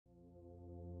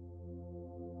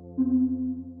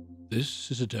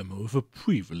This is a demo of a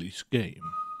pre-release game.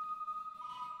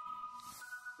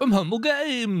 From Humble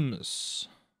Games!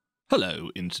 Hello,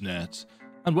 Internet,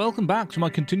 and welcome back to my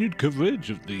continued coverage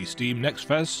of the Steam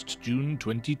Nextfest June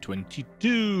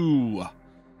 2022.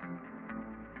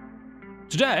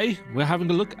 Today, we're having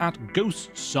a look at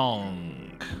Ghost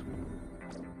Song,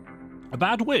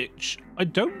 about which I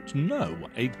don't know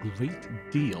a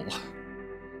great deal.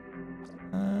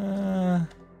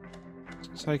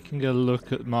 Taking a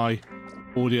look at my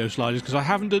audio sliders because I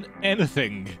haven't done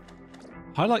anything.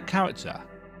 Highlight character.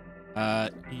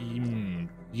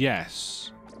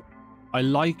 Yes. I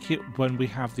like it when we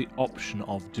have the option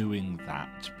of doing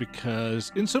that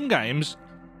because in some games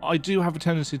I do have a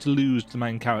tendency to lose the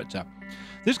main character.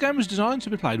 This game was designed to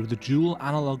be played with a dual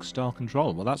analog star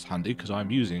controller. Well, that's handy because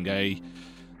I'm using a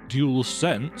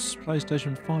DualSense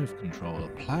PlayStation 5 controller.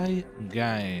 Play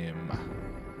game.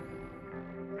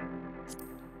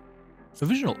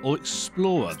 Provisional or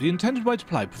Explorer. The intended way to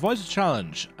play provides a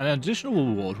challenge, and an additional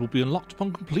reward will be unlocked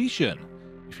upon completion.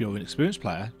 If you're an experienced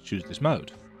player, choose this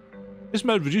mode. This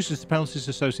mode reduces the penalties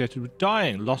associated with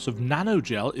dying. Loss of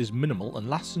nanogel is minimal,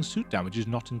 and lasting suit damage is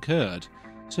not incurred.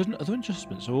 Certain other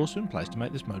adjustments are also in place to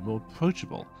make this mode more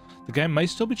approachable. The game may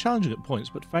still be challenging at points,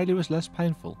 but failure is less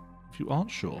painful. If you aren't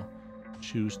sure,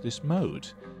 choose this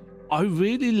mode. I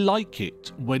really like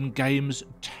it when games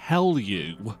tell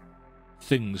you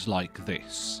things like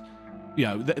this. You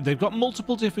know, they've got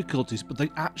multiple difficulties, but they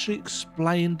actually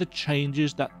explain the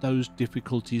changes that those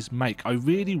difficulties make. I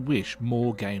really wish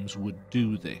more games would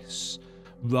do this,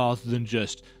 rather than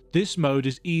just, this mode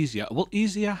is easier. Well,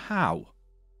 easier how?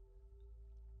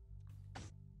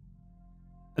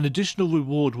 An additional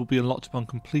reward will be unlocked upon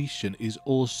completion is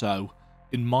also,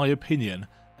 in my opinion,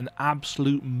 an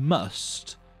absolute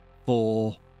must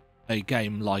for a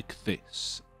game like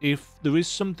this. If there is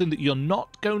something that you're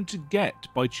not going to get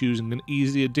by choosing an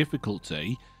easier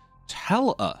difficulty,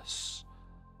 tell us.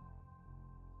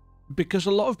 Because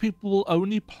a lot of people will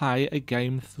only play a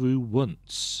game through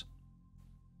once.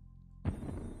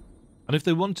 And if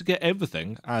they want to get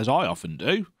everything, as I often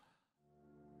do...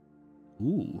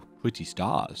 Ooh, pretty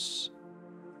stars.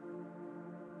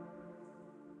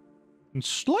 And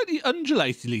slightly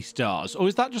undulatedly stars, or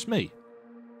is that just me?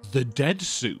 The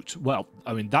Deadsuit. Well,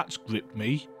 I mean, that's gripped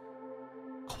me.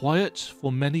 Quiet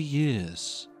for many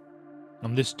years.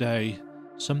 On this day,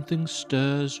 something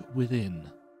stirs within.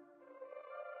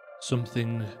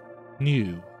 Something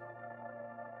new.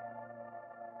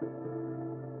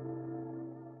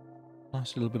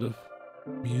 Nice little bit of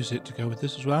music to go with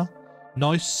this as well.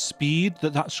 Nice speed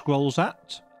that scrolls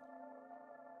at.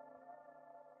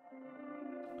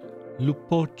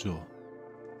 Lupoto.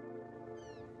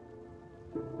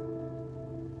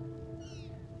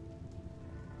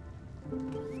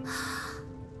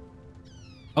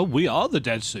 Oh, we are the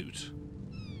Deadsuit.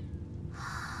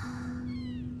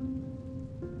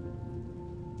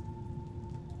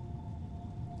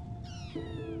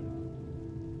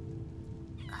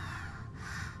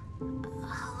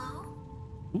 Hello?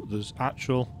 Ooh, there's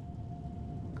actual...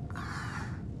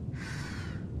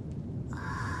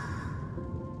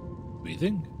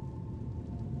 breathing.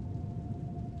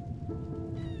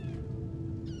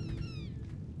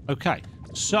 Okay,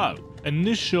 so,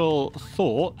 initial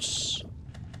thoughts...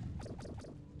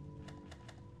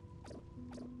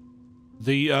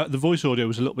 The voice audio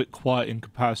was a little bit quiet in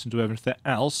comparison to everything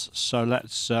else, so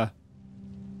let's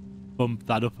bump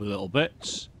that up a little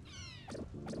bit.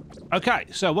 Okay,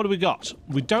 so what do we got?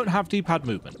 We don't have D-pad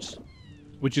movement,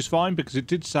 which is fine because it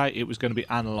did say it was going to be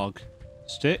analog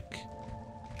stick.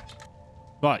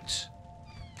 Right.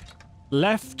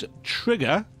 Left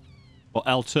trigger, or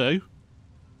L2,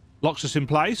 locks us in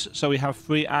place, so we have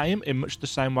free aim in much the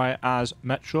same way as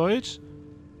Metroid.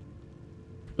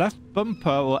 Left bumper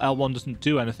or L1 doesn't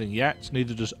do anything yet.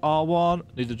 Neither does R1.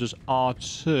 Neither does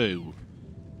R2.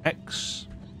 X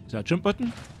is our jump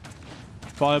button.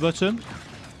 Fire button.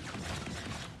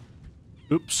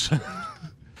 Oops.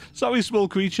 Sorry, small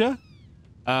creature.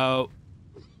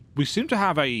 We seem to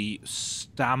have a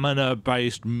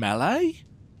stamina-based melee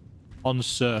on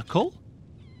circle.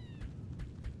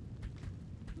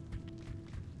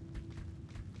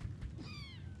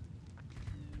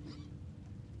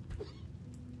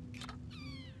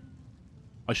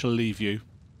 I shall leave you.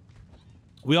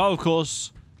 We are, of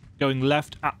course, going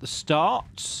left at the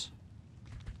start.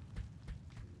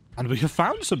 And we have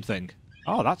found something.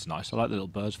 Oh, that's nice. I like the little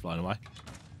birds flying away.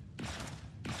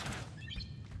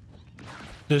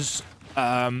 There's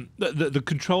the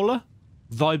controller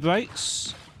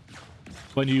vibrates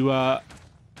when you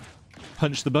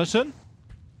punch the button.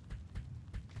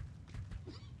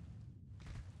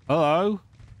 Hello?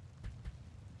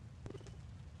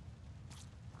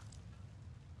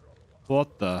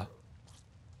 What the? Are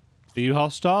you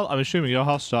hostile? I'm assuming you're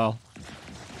hostile.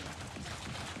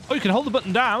 Oh, you can hold the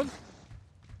button down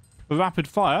for rapid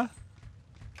fire.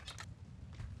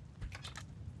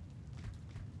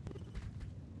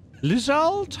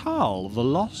 Lizal Tal, the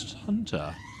Lost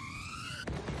Hunter.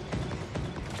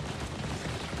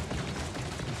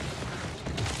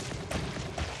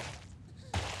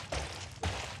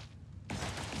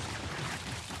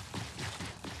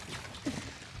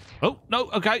 Oh, no,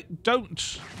 okay,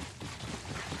 don't.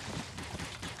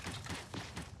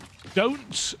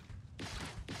 Don't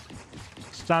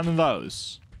stand in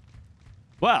those.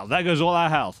 Well, there goes all our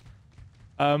health.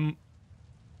 I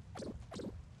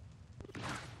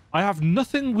have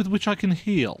nothing with which I can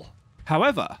heal.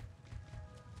 However...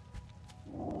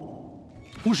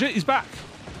 Oh shit, he's back.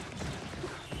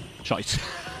 Shite.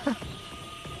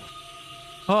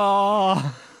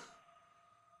 Oh.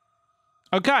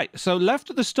 Okay, so left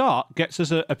at the start gets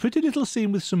us a pretty little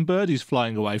scene with some birdies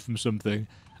flying away from something.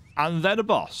 And then a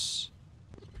boss.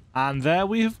 And there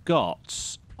we have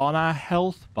got, on our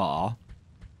health bar,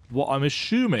 what I'm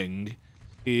assuming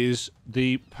is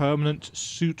the permanent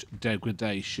suit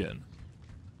degradation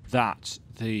that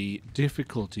the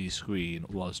difficulty screen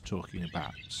was talking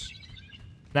about.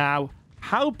 Now,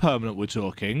 how permanent we're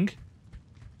talking,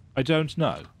 I don't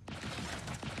know.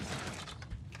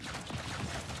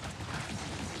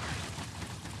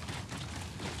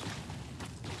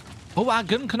 Oh, our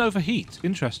gun can overheat.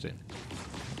 Interesting.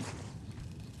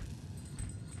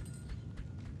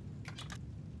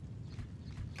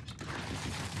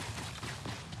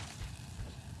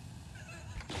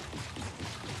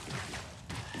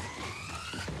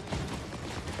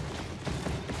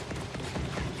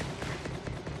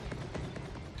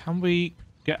 Can we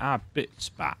get our bits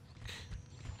back?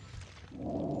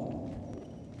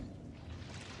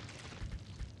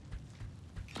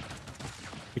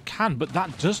 We can, but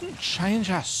that doesn't change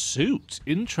our suit.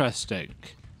 Interesting.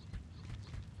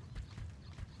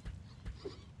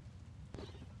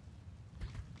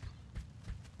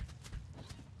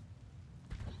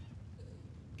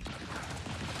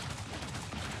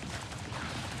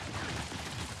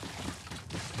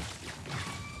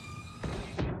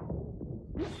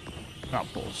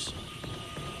 Apples.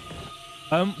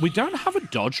 We don't have a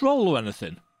dodge roll or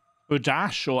anything. Or a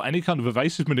dash or any kind of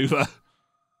evasive maneuver.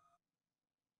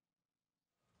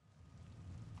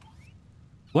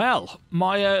 Well,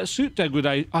 my suit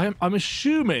degradation... I'm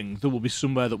assuming there will be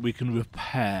somewhere that we can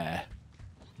repair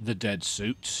the dead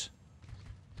suit.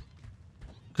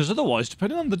 Because otherwise,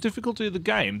 depending on the difficulty of the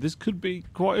game, this could be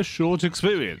quite a short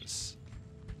experience.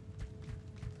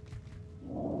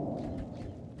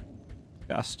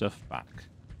 Get our stuff back.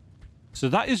 So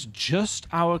that is just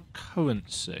our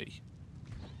currency.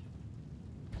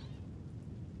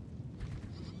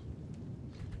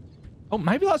 Oh,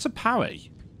 maybe that's a parry.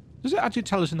 Does it actually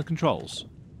tell us in the controls?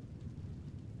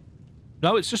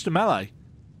 No, it's just a melee.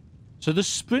 So there's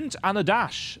sprint and a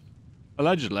dash,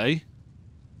 allegedly.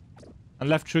 And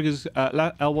left trigger's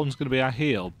L1's going to be our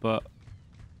heal, but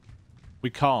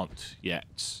we can't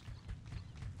yet.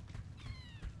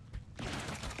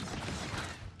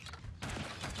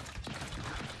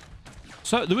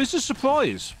 So there is a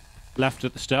surprise left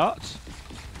at the start.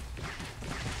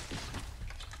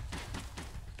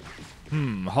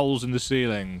 Holes in the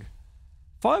ceiling.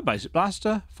 Fire basic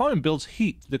blaster. Firing builds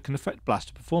heat that can affect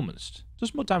blaster performance.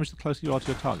 Does more damage the closer you are to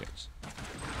your targets.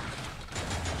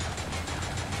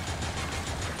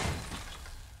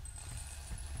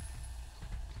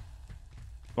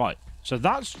 Right, so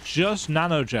that's just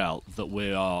nanogel that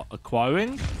we are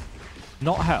acquiring,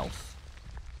 not health.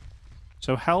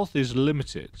 So health is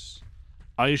limited.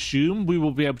 I assume we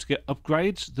will be able to get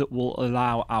upgrades that will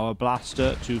allow our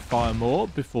blaster to fire more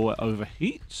before it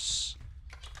overheats.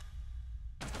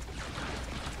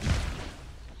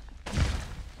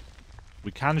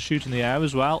 We can shoot in the air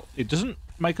as well. It doesn't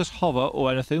make us hover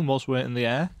or anything whilst we're in the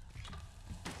air.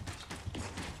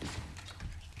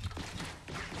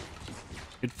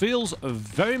 It feels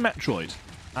very Metroid,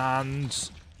 and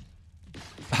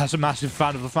as a massive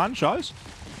fan of the franchise,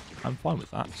 I'm fine with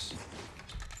that.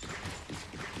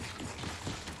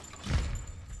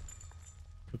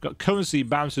 We've got currency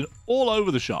bouncing all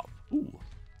over the shop. Ooh,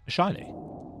 a shiny.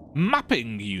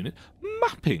 Mapping unit.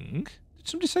 Mapping? Did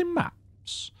somebody say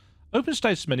maps? Open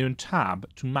status menu and tab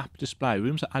to map display.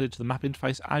 Rooms are added to the map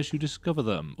interface as you discover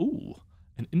them. Ooh,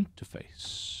 an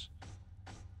interface.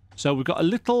 So we've got a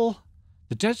little...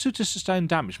 The Deadsuit has sustained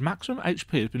damage. Maximum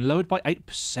HP has been lowered by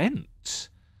 8%.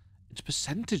 It's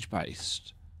percentage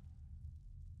based.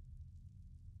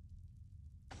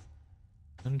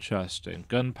 Interesting.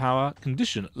 Gunpowder.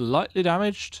 Condition. Lightly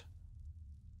damaged.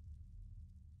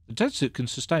 The Deadsuit can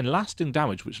sustain lasting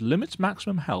damage, which limits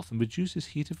maximum health and reduces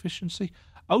heat efficiency.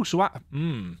 Oh, so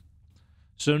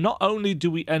so not only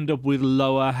do we end up with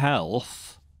lower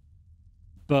health,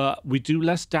 but we do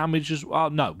less damage as well.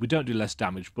 No, we don't do less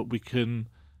damage, but we can...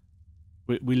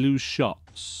 We lose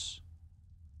shots.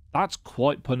 That's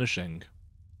quite punishing.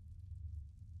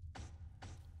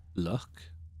 Luck.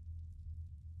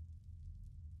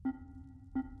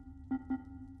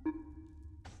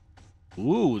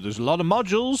 Ooh, there's a lot of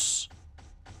modules.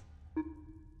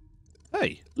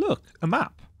 Hey, look, a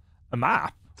map. A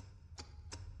map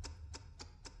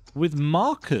with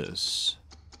markers.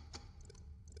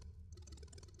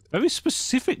 Very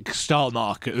specific style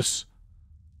markers.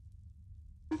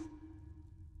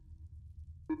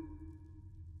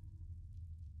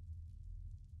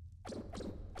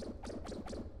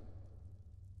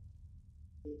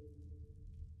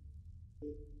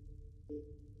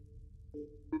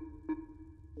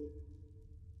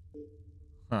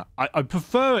 I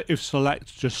prefer it if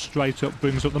select just straight up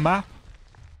brings up the map.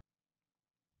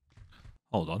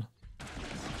 Hold on.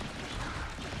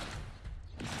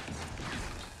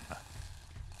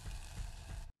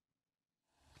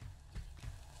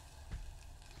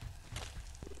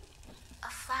 A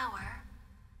flower?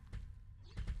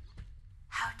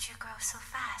 How'd you grow so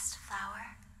fast,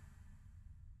 flower?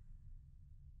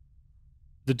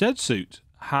 The Deadsuit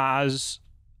has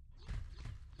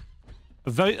a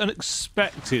very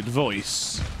unexpected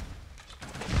voice,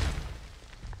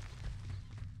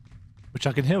 which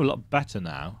I can hear a lot better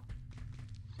now.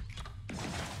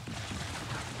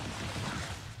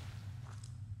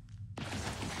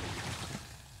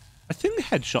 I think the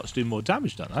headshots do more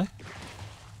damage, don't they?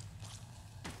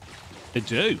 They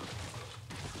do.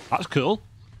 That's cool.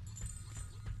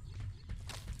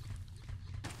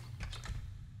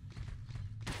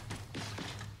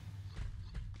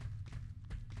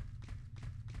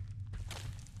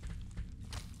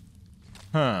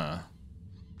 Huh.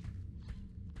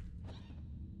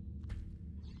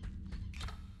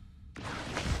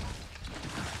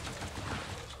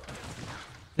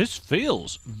 This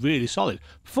feels really solid.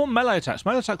 Perform melee attacks.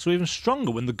 Melee attacks are even stronger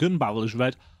when the gun barrel is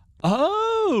red.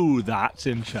 Oh, that's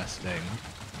interesting.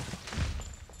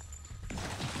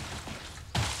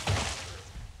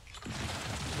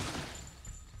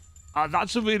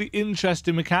 That's a really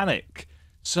interesting mechanic.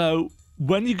 So,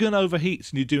 when your gun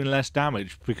overheats and you're doing less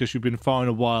damage because you've been firing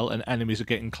a while and enemies are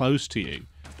getting close to you,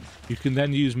 you can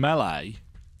then use melee.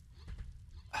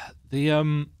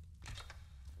 The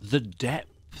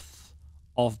depth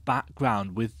of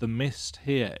background with the mist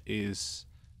here is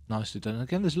nicely done. And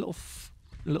again, there's a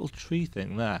little tree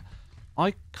thing there.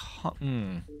 I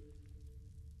can't...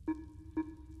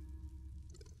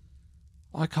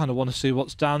 I kind of want to see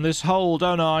what's down this hole,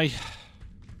 don't I?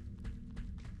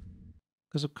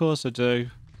 Because of course I do.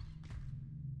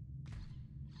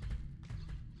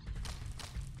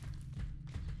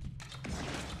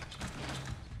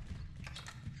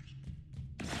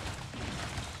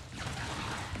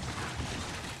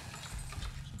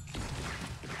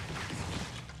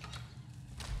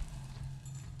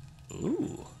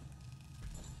 Ooh.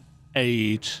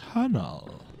 A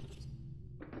tunnel.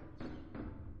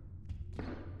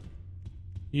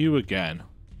 You again.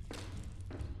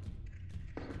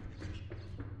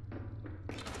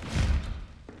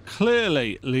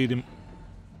 Clearly leading...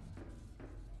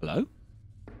 Hello?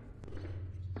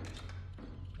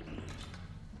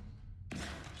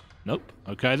 Nope.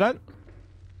 Okay then.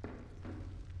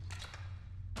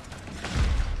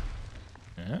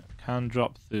 Yeah, can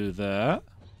drop through there.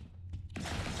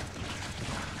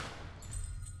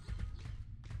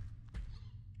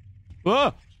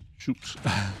 Whoa! Shoot.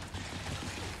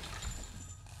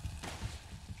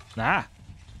 Nah.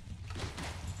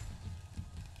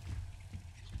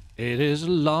 It is a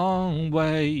long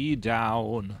way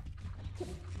down.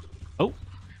 Oh.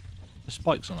 There's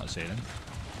spikes on that ceiling.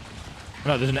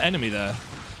 No, there's an enemy there.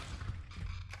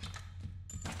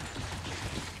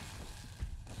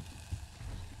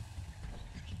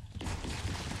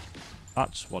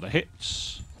 That's what it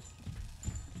hits.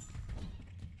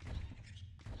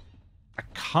 I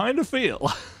kind of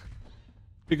feel...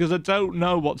 because I don't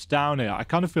know what's down here. I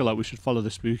kind of feel like we should follow the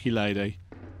spooky lady.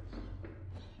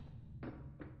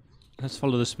 Let's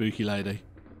follow the spooky lady.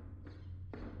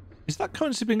 Is that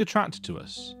currency being attracted to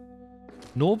us?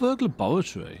 Norberg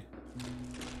Laboratory.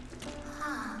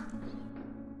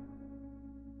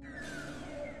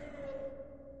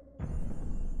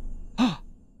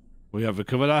 We have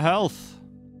recovered our health,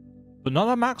 but not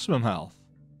our maximum health.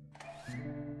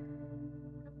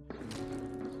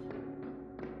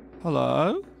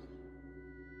 Hello?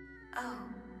 Oh.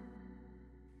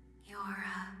 You're,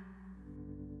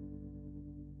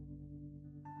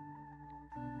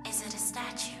 Is it a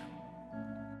statue?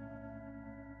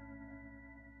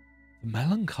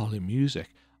 Melancholy music.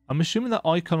 I'm assuming that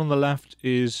icon on the left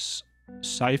is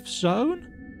safe zone?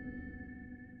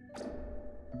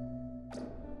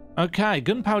 Okay,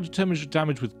 gunpowder determines your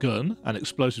damage with gun and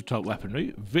explosive type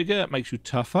weaponry. Vigor makes you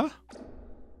tougher.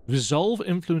 Resolve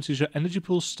influences your energy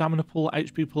pool, stamina pool,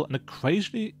 HP pool, and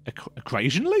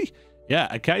occasionally? Yeah,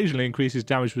 occasionally increases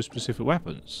damage with specific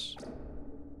weapons.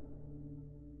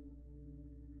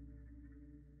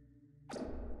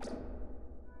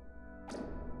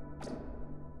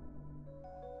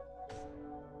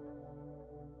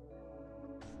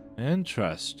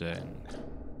 Interesting.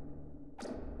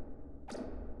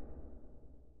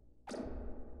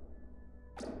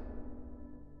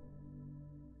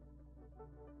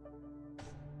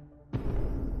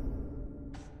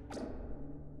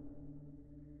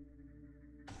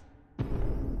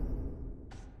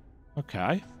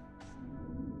 Okay.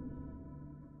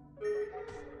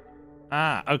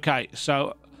 Okay.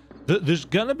 So there's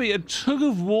going to be a tug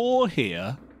of war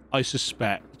here, I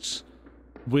suspect,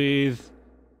 with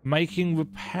making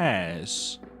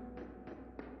repairs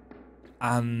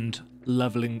and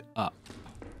leveling up.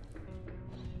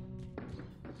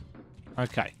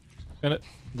 Okay.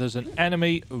 There's an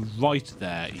enemy right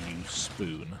there, you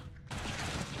spoon.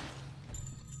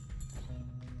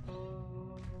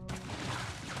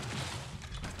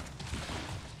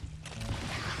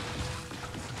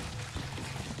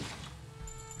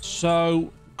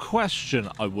 So, question,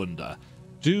 I wonder.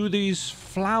 Do these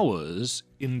flowers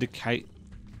indicate...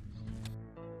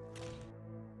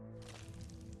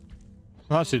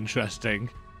 That's interesting.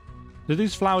 Do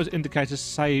these flowers indicate a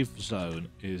safe zone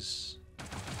is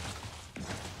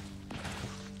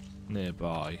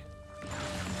nearby?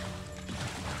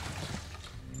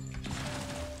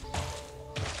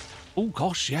 Oh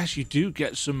gosh, yes, you do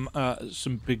get some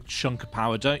big chunk of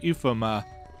power, don't you, from on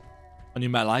your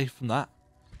melee from that?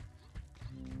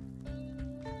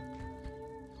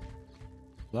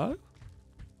 Hello?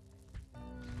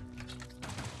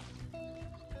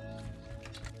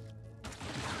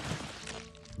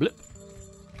 Blip.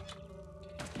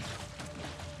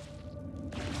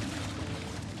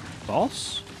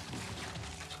 Boss?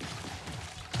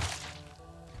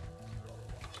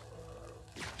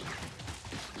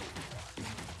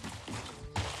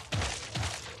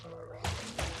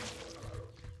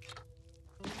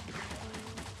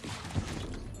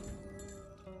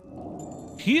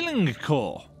 Healing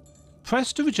core.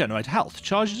 Press to regenerate health.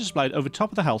 Charges displayed over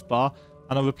top of the health bar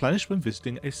and are replenished when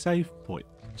visiting a save point.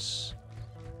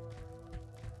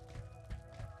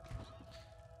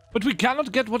 But we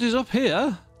cannot get what is up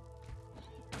here.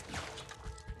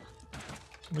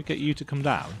 Can we get you to come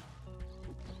down?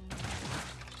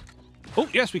 Oh,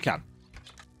 yes, we can.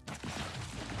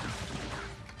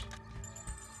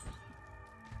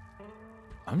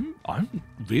 I'm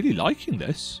really liking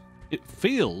this. It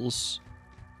feels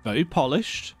very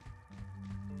polished.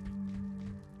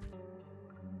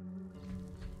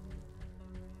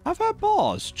 Have our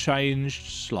bars changed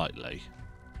slightly?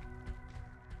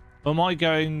 Or am I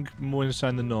going more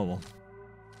insane than normal?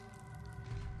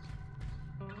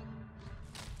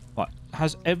 Right,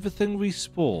 has everything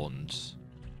respawned?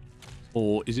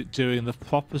 Or is it doing the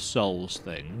proper souls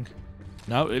thing?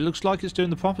 No, it looks like it's doing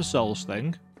the proper souls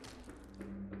thing.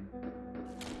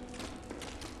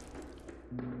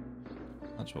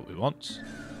 That's what we want.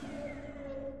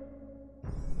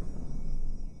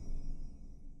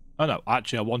 Oh no,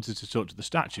 actually I wanted to talk to the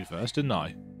statue first, didn't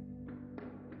I?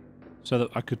 So that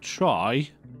I could try...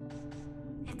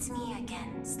 It's me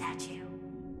again, statue.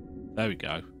 There we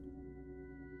go.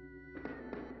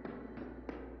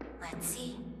 Let's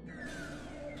see.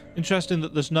 Interesting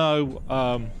that there's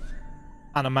no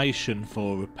animation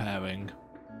for repairing.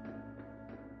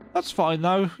 That's fine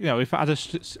though. You know, if it had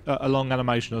a long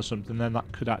animation or something, then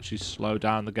that could actually slow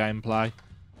down the gameplay.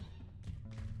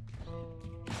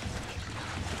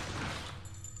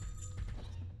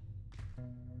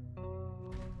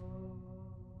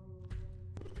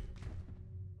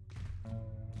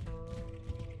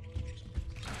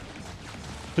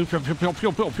 Pew, pew, pew, pew,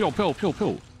 pew, pew, pew, pew, pew,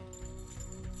 pew.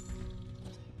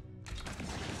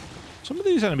 Some of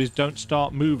these enemies don't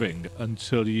start moving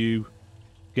until you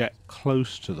get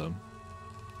close to them.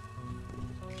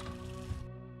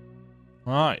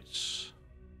 Right.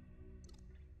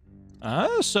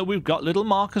 So we've got little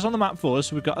markers on the map for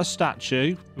us. We've got a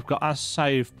statue. We've got our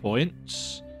save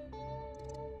points.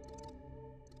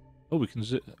 Oh, we can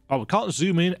we can't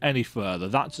zoom in any further.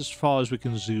 That's as far as we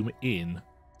can zoom in.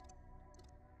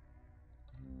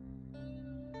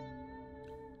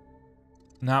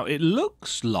 Now, it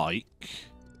looks like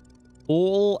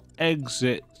all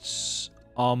exits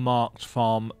are marked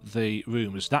from the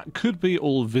rooms. That could be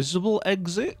all visible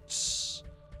exits.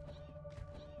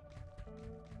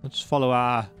 Let's follow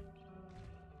our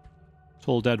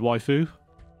tall dead waifu.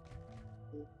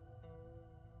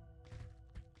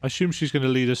 I assume she's going to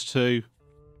lead us to...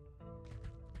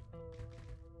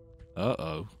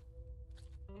 Uh-oh.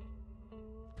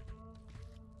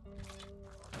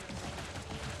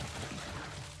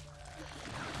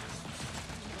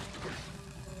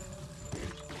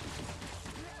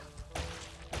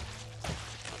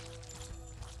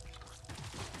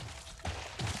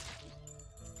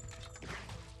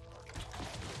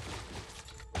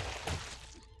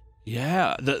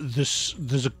 Yeah,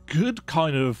 there's a good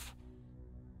kind of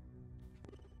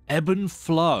ebb and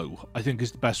flow, I think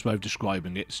is the best way of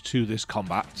describing it, to this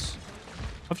combat.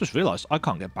 I've just realised I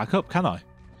can't get back up, can I?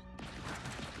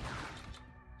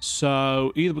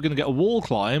 So, either we're going to get a wall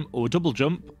climb, or a double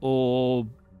jump, or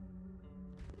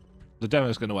the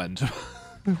demo's going to end.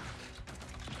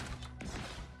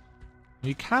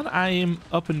 You can aim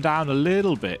up and down a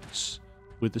little bit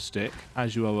with the stick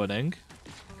as you are running.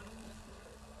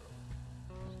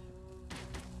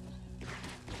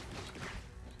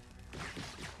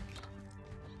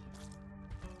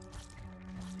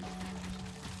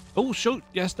 Oh, shoot!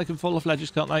 Yes, they can fall off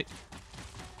ledges, can't they?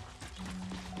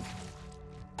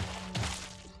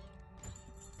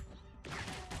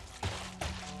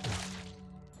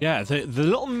 Yeah, the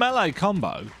little melee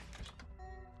combo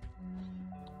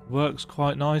works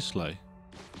quite nicely.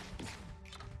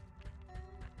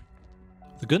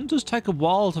 The gun does take a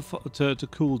while to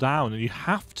cool down, and you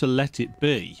have to let it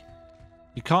be.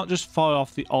 You can't just fire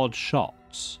off the odd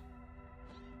shots.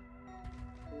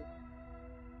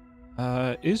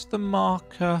 Is the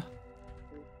marker...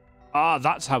 Ah,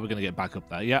 that's how we're going to get back up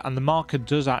there. Yeah, and the marker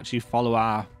does actually follow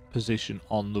our position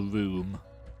on the room.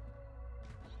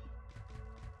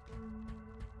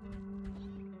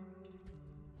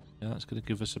 Yeah, that's going to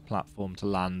give us a platform to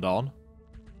land on.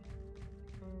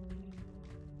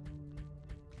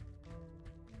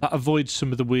 That avoids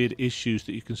some of the weird issues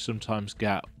that you can sometimes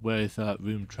get with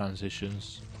room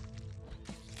transitions.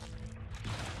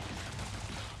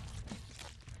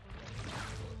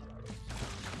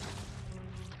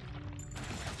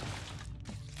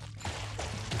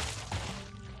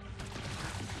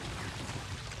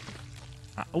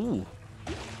 Ooh.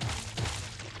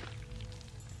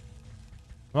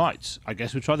 Right, I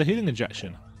guess we'll try the healing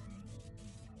injection.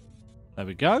 There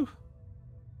we go.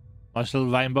 Nice little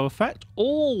rainbow effect.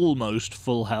 Almost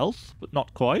full health, but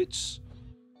not quite.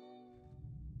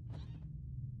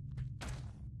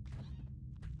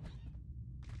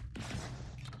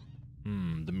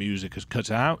 The music has cut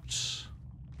out.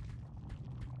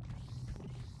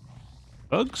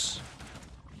 Bugs?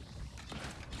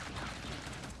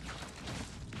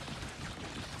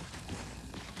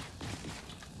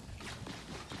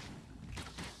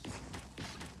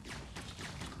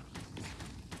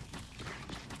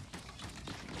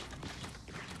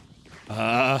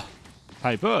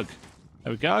 Hey, bug.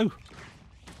 There we go.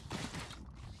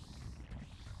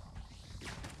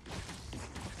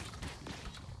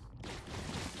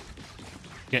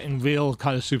 Getting real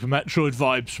kind of Super Metroid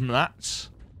vibes from that.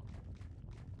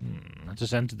 I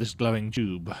just entered this glowing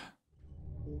tube.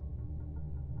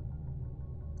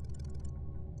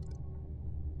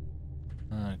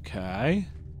 Okay.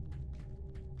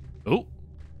 Oh.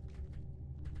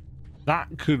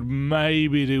 That could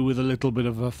maybe do with a little bit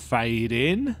of a fade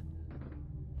in.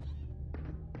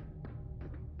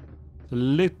 It's a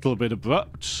little bit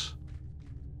abrupt.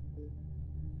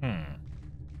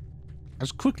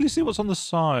 Let's quickly see what's on the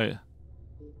side.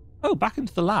 Oh, back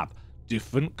into the lab.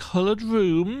 Different coloured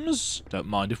rooms. Don't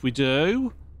mind if we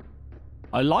do.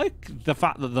 I like the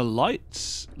fact that the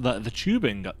lights, the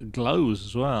tubing glows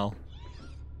as well.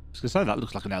 I was going to say, that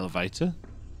looks like an elevator.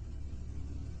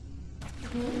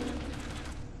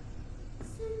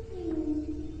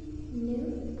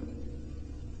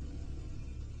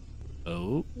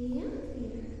 Oh. The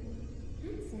elevator.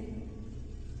 That's it.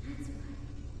 That's why.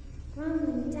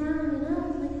 Rumbling down and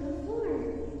up like before.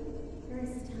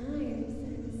 First time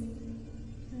since...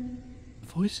 The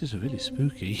voices are really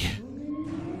spooky.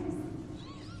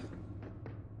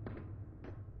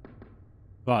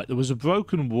 Right, there was a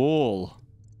broken wall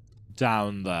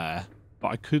down there, but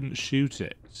I couldn't shoot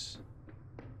it.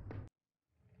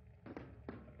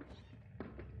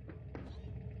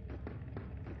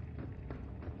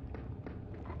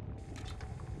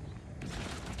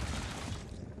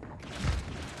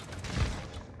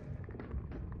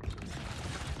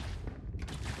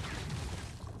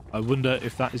 I wonder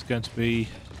if that is going to be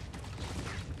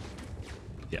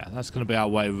that's going to be our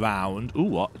way round. Ooh,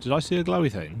 what? Did I see a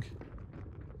glowy thing?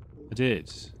 I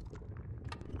did.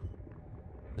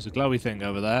 There's a glowy thing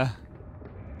over there.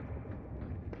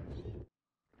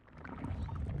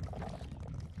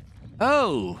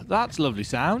 Oh, that's lovely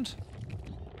sound.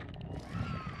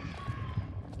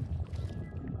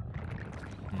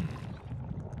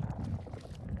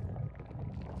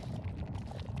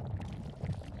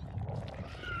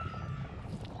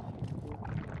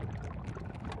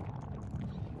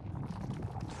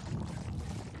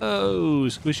 Oh,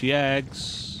 squishy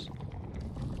eggs.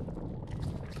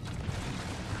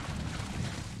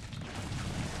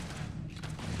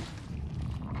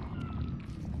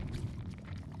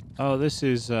 Oh, this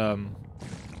is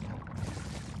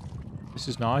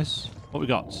nice. What we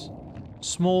got?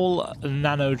 Small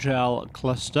nanogel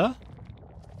cluster.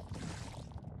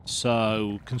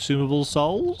 So, consumable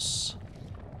souls.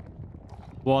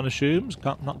 One assumes.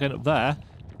 Not getting up there.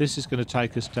 This is going to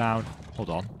take us down.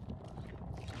 Hold on.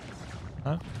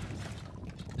 No?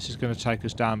 This is going to take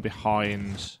us down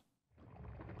behind...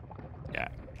 Yeah.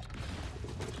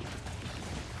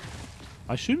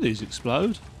 I assume these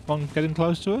explode upon getting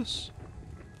close to us.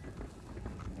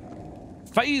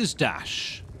 Phase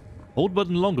dash. Hold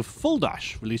button longer for full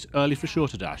dash. Release early for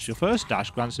shorter dash. Your first dash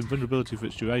grants invulnerability for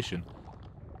its duration.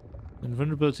 The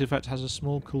invulnerability effect has a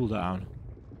small cooldown.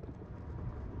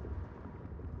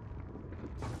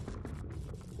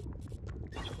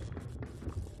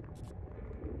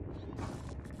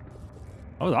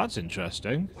 Oh, that's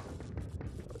interesting.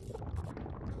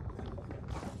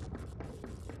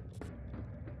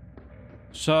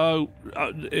 So,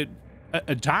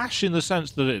 a dash in the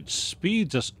sense that it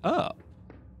speeds us up.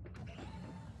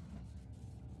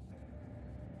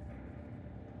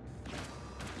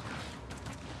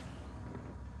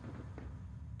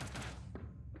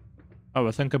 Oh,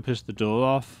 I think I pissed the door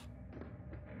off.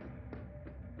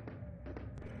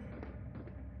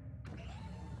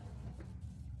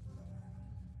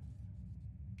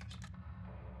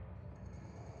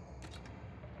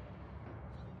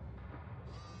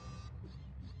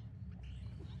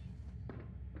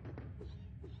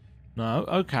 No,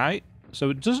 okay. So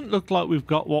it doesn't look like we've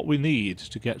got what we need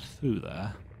to get through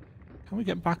there. Can we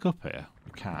get back up here?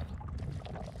 We can.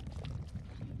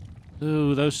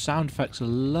 Ooh, those sound effects are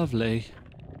lovely.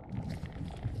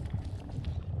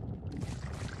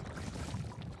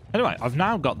 Anyway, I've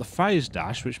now got the phase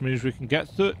dash, which means we can get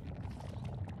through...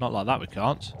 Not like that, we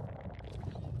can't.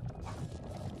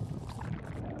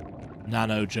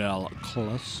 Nanogel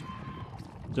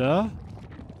cluster.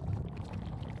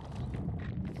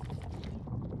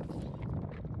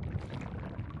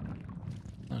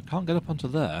 I can't get up onto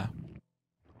there.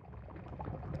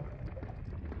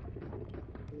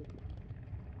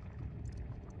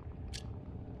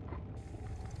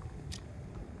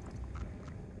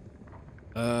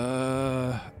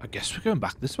 I guess we're going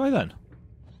back this way then.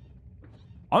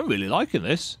 I'm really liking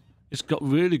this. It's got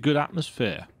really good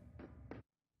atmosphere.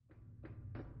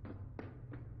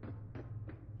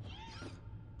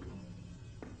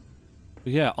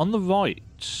 But yeah, on the right.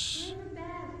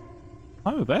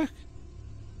 Hi, Rebecca.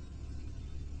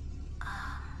 Hello?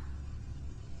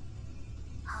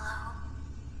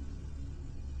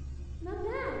 Not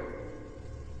bad.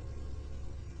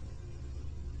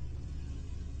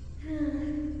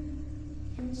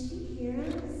 Can she hear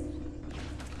us?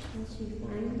 Will she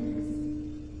find us?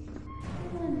 I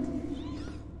wonder.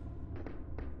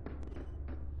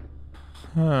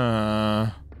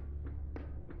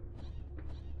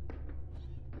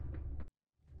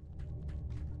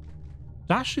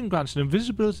 Dashing grants an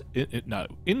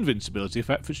invincibility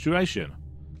effect for its duration.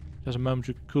 It has a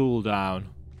momentary cooldown.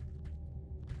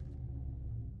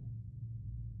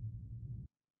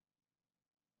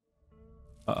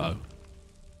 Uh-oh.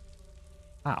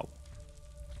 Ow.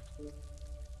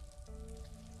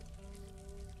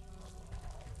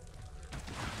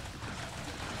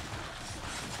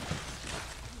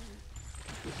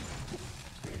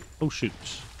 Oh, shoot.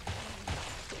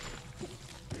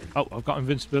 Oh, I've got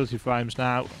invincibility frames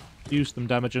now. Use them,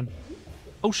 Demajen.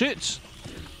 Oh, shit!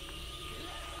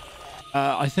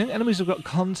 I think enemies have got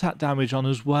contact damage on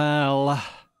as well.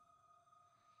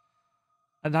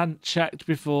 And I hadn't checked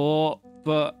before,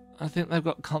 but I think they've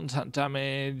got contact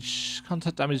damage.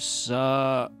 Contact damage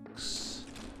sucks.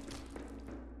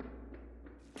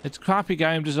 It's crappy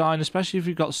game design, especially if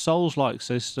you've got Souls-like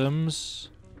systems.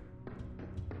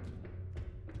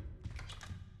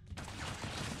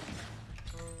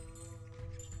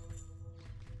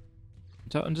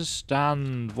 I don't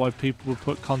understand why people would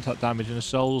put contact damage in a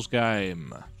Souls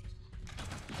game.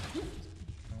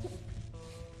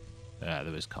 Yeah,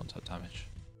 there is contact damage.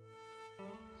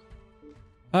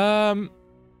 We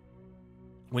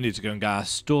need to go and get our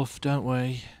stuff, don't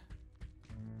we?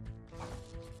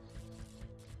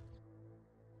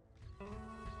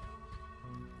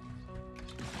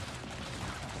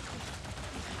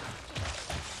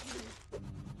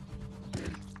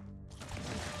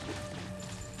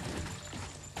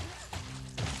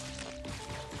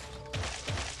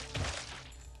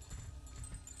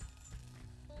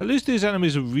 At least these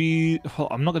enemies are well,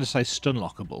 I'm not going to say stun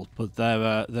lockable, but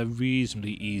they're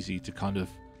reasonably easy to kind of.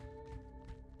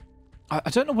 I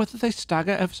don't know whether they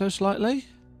stagger ever so slightly.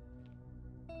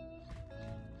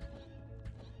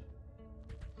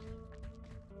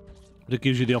 But it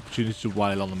gives you the opportunity to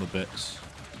wail on them a bit.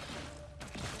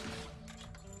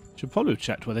 Should probably have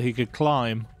checked whether he could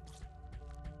climb.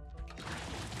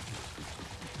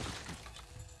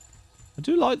 I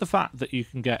do like the fact that you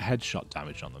can get headshot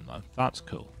damage on them, though. That's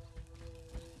cool.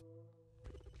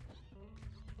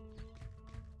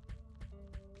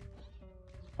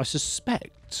 I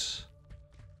suspect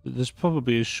that there's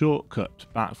probably a shortcut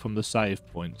back from the save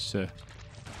point to...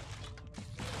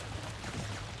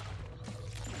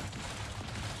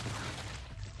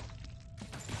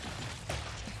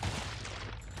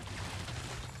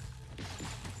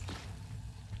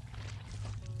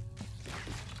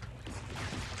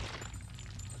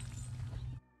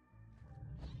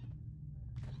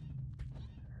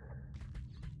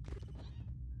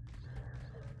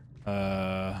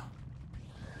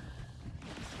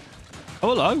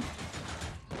 Oh, hello.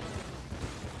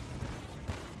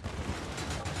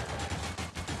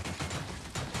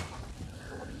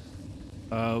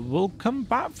 We'll come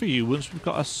back for you once we've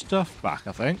got our stuff back,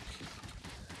 I think.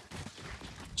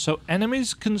 So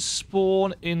enemies can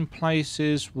spawn in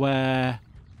places where...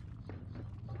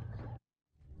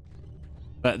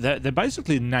 They're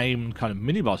basically named kind of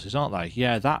mini-bosses, aren't they?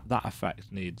 Yeah, that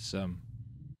effect needs...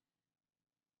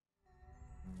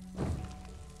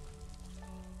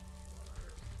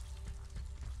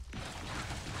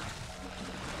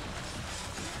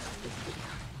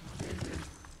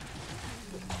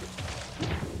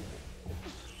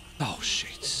 Oh,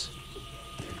 shit.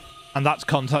 And that's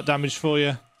contact damage for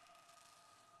you.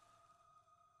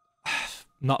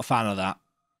 Not a fan of that.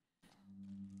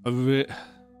 I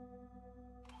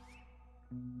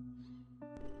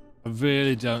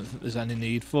really don't think there's any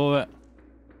need for it.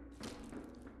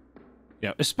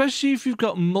 Yeah, especially if you've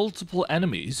got multiple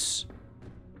enemies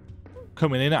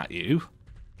coming in at you.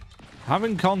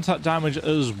 Having contact damage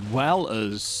as well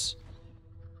as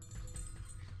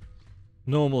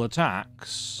normal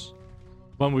attacks,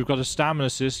 when we've got a stamina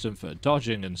system for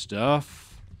dodging and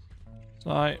stuff. It's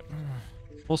like...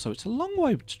 Also, it's a long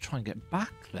way to try and get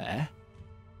back there.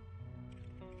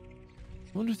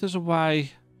 I wonder if there's a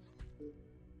way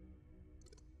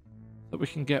that we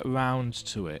can get round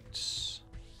to it.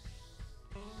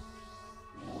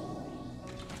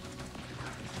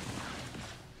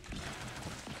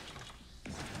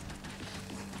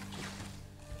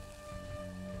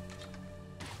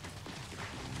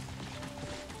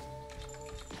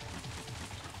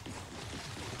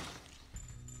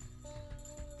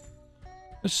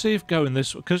 Let's see if going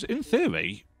this way, because in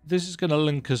theory, this is going to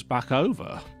link us back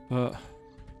over, but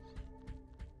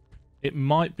it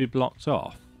might be blocked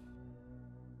off.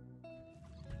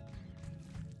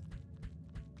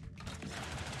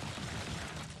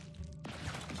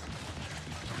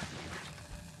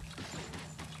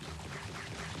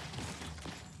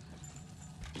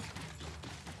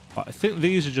 But I think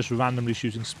these are just randomly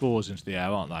shooting spores into the air,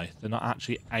 aren't they? They're not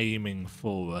actually aiming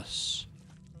for us.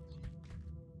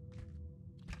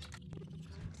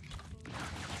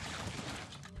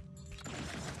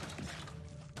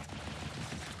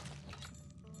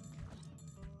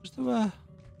 No,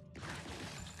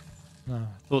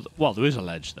 I thought... Well, there is a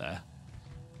ledge there.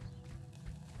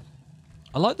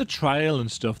 I like the trail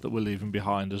and stuff that we're leaving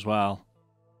behind as well.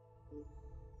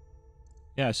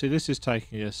 Yeah, see, this is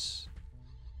taking us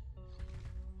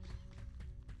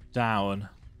down.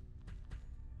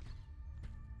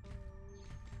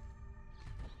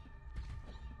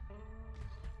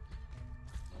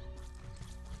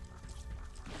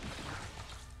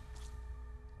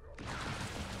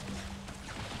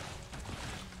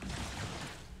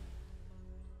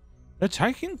 They're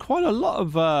taking quite a lot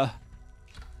of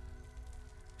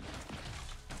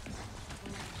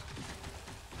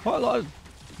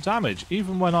damage,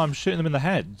 even when I'm shooting them in the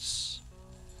heads.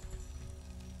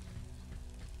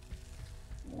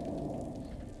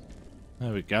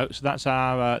 There we go. So that's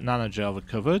our nanogel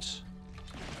recovered.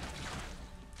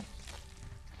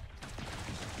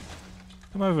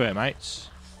 Come over here, mates.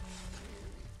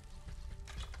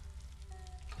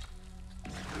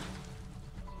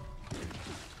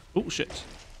 Oh, shit.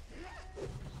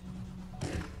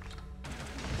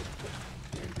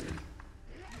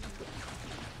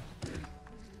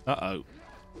 Uh-oh.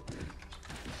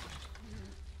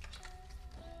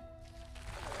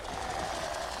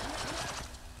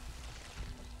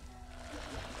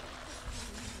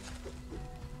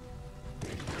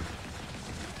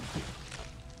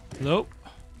 Nope.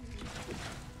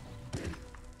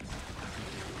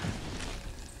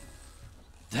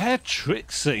 They're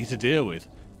tricksy to deal with.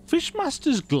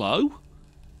 Fishmaster's Glow?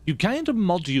 You gained a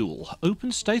module.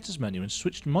 Open status menu and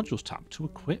switch to modules tab to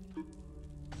equip.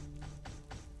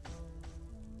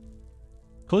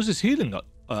 Causes healing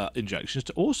injections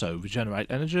to also regenerate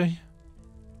energy.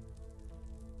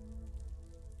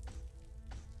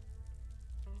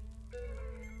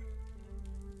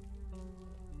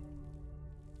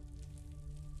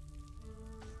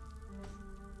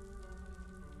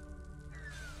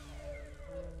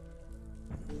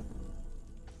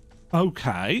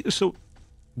 Okay, so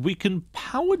we can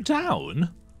power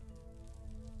down.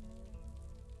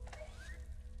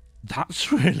 That's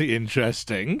really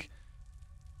interesting.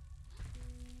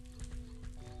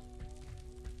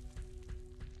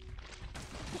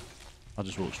 I'll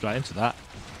just walk straight into that.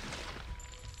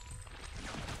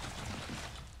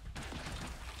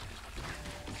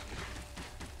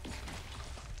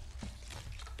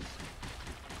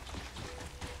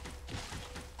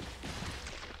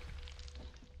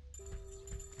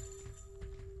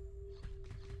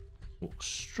 Walk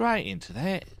straight into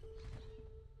that.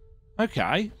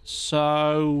 Okay,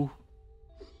 so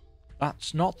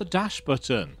that's not the dash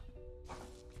button.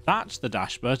 That's the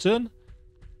dash button.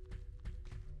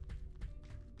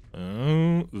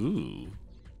 Oh, ooh.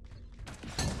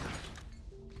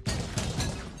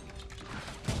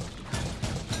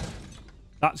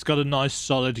 That's got a nice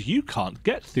solid "you can't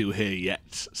get through here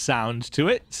yet" sound to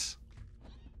it.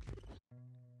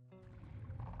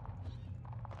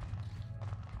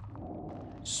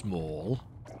 Small.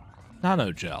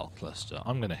 Nanogel cluster.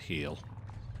 I'm going to heal.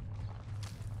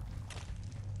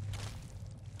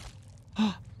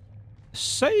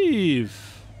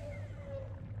 Save!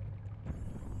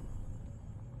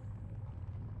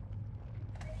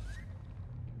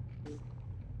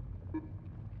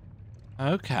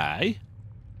 Okay.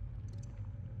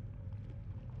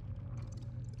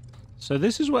 So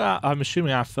this is where I'm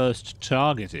assuming our first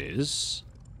target is.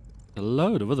 A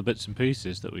load of other bits and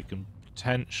pieces that we can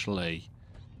potentially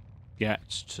get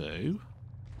to.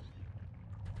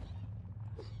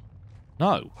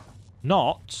 No,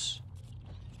 not.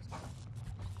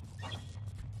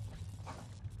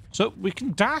 So we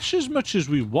can dash as much as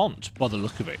we want by the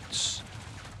look of it,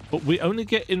 but we only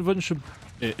get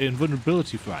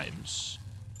invulnerability frames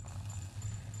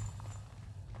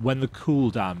when the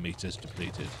cooldown meter is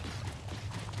depleted.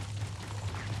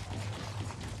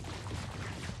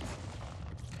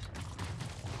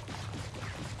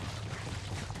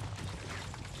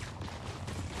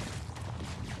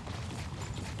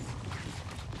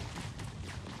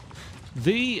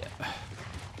 The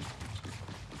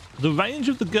range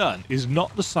of the gun is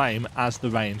not the same as the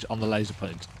range on the laser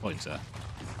pointer.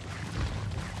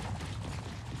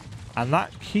 And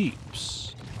that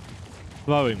keeps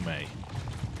throwing me.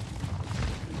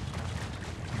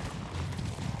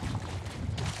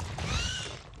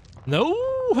 No,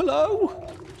 hello?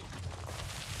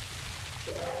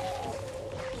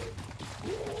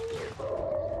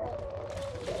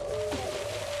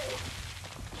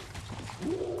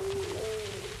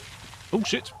 Oh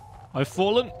shit, I've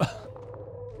fallen.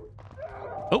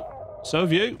 Oh, so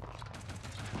have you.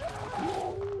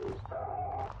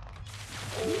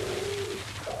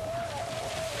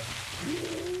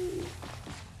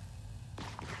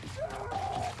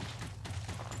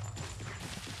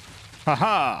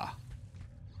 Haha!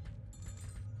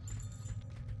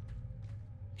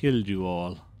 Killed you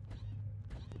all.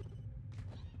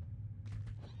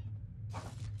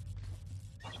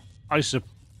 I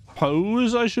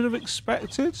suppose I should have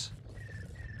expected.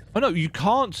 Oh no, you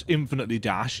can't infinitely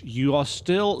dash. You are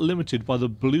still limited by the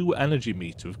blue energy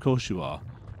meter. Of course you are.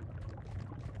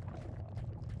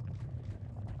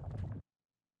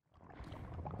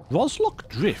 Roslock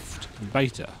Drift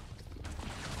Beta.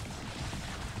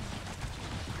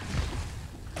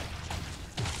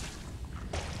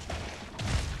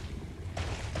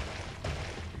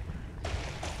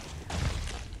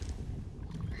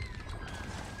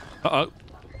 Uh-oh.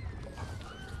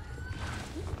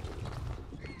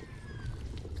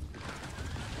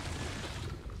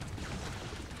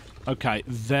 Okay,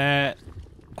 they're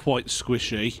quite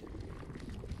squishy.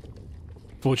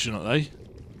 Fortunately.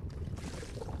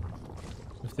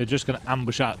 If they're just going to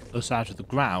ambush us out of the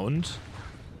ground.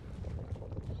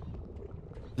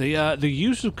 The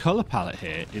use of colour palette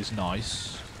here is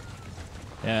nice.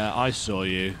 Yeah, I saw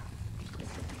you.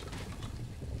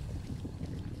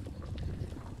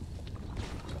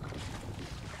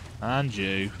 And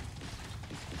you.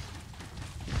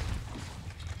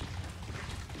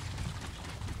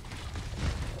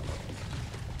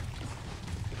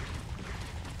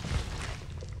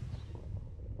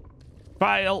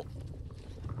 Fail.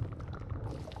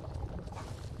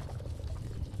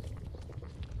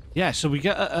 Yeah, so we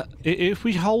get if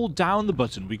we hold down the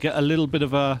button, we get a little bit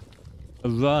of a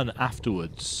run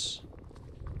afterwards.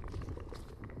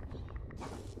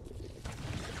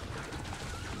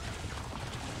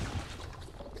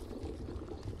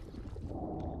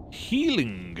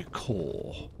 Healing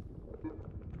core.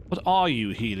 What are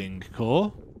you, healing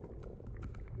core?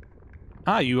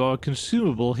 Ah, you are a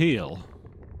consumable heal,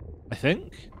 I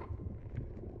think.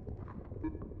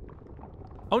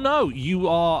 Oh no, you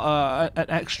are an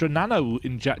extra nano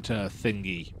injector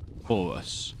thingy for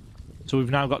us. So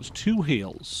we've now got 2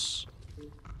 heals.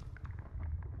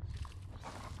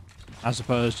 As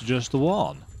opposed to just the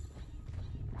 1.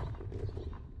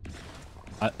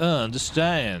 I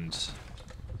understand.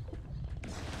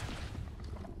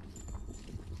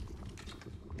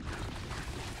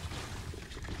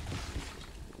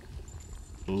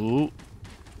 Ooh.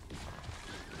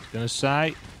 Gonna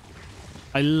say,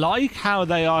 I like how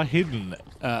they are hidden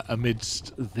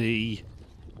amidst the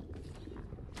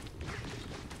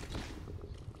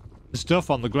stuff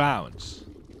on the ground.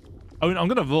 I mean, I'm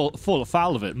going to fall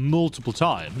afoul of it multiple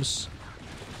times.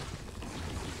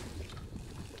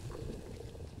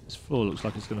 This floor looks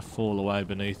like it's going to fall away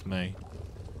beneath me.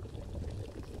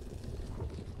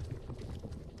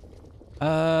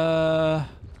 I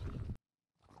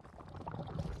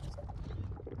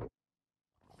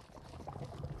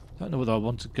don't know whether I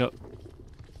want to go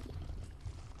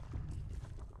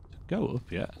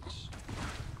up yet.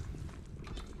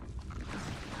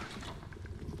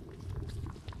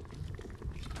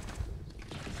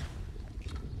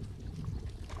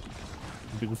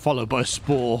 Being followed by a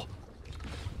spore.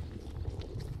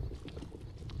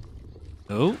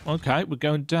 Oh, okay, we're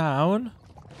going down.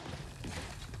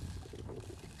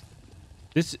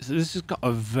 This has got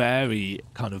a very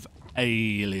kind of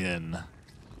alien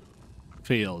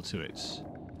feel to it.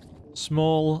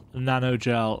 Small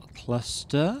nanogel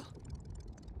cluster.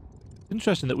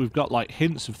 Interesting that we've got like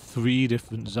hints of 3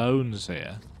 different zones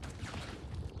here.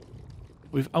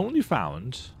 We've only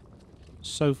found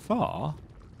so far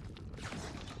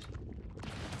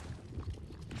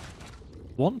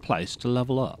 1 place to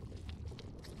level up.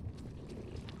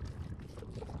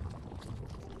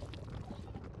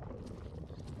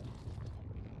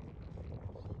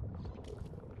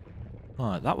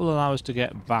 Right, that will allow us to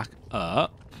get back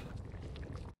up.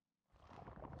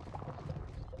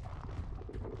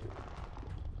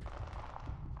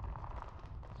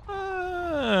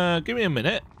 Give me a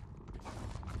minute.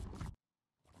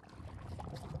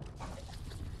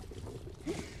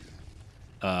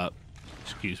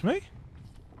 Excuse me?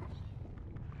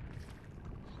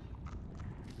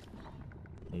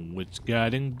 Oh, it's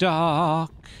getting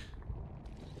dark.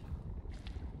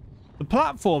 The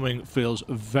platforming feels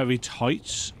very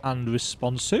tight and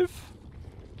responsive,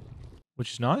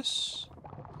 which is nice.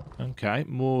 Okay,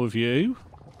 more of you.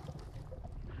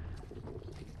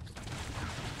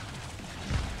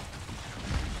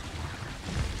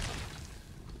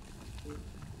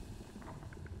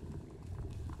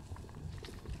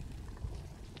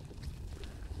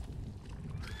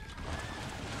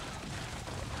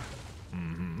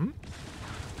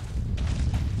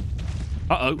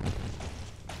 Uh-oh.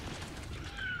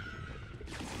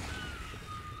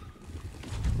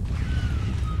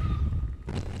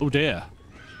 Oh dear.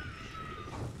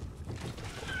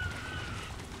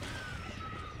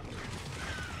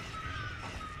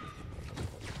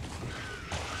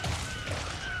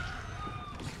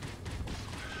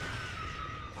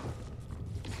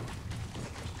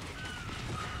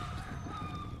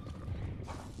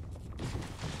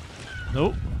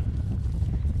 Nope.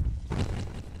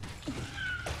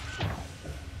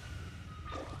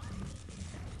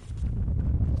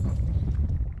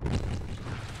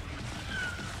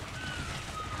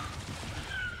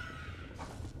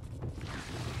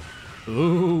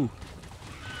 Ooh.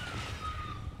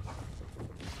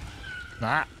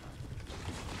 Nah.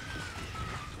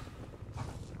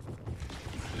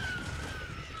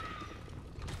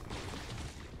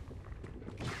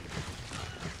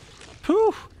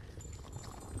 Phew.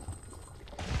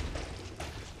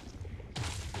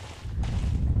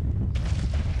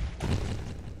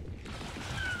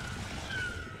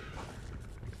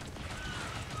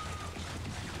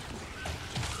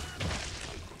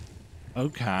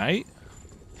 Okay.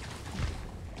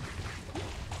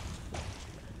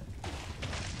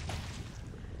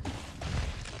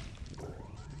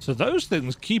 So those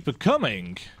things keep a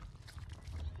coming.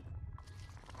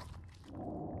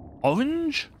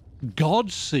 Orange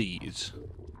God Seed.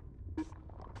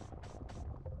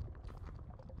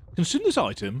 Consume this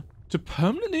item to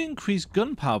permanently increase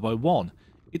gunpowder by 1.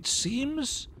 It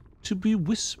seems to be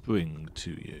whispering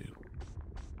to you.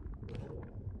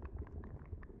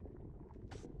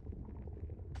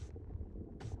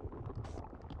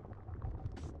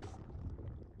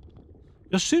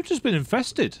 Your suit has been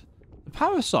infested. The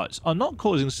parasites are not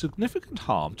causing significant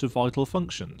harm to vital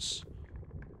functions.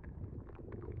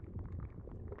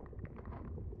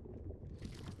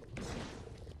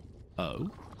 Oh.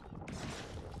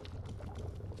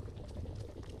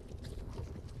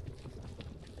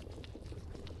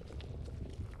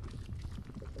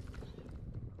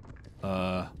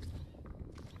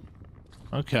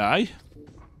 Okay.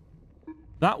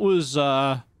 That was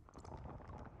that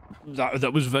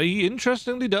was very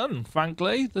interestingly done,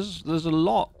 frankly. There's a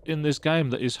lot in this game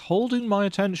that is holding my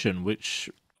attention, which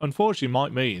unfortunately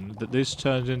might mean that this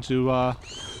turns into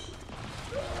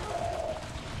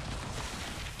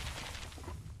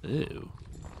ew.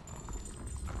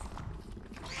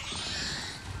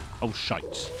 Oh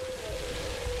shite.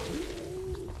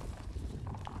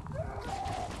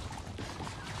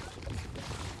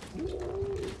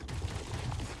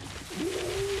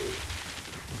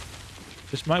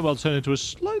 This may well turn into a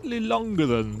slightly longer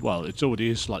than... Well, it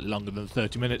already is slightly longer than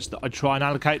 30 minutes that I try and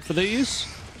allocate for these.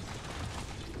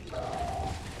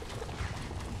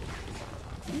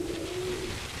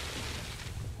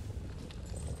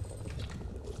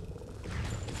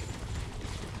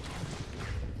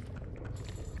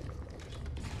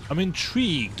 I'm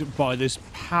intrigued by this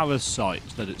parasite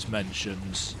that it's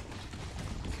mentioned.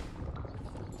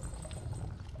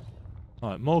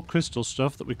 Alright, more crystal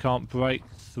stuff that we can't break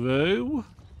through.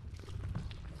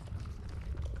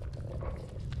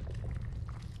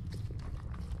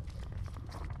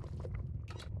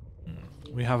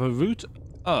 We have a route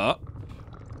up.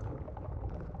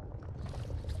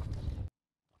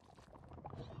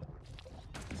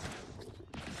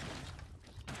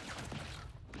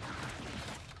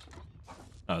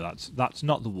 Oh, that's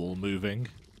not the wall moving.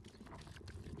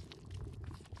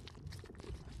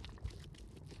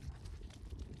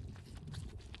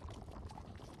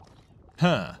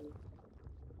 Huh.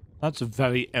 That's a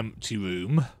very empty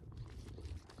room.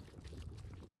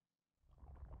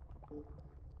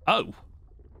 Oh.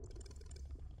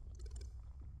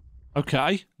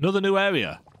 Okay, another new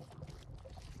area.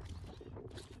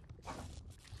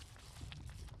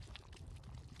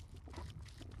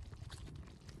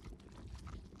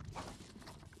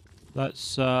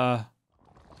 Let's, I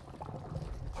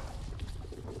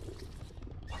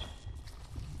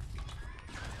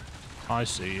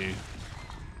see you.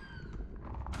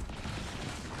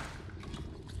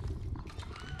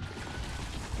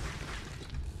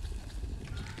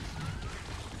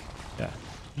 Yeah.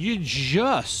 You're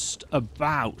just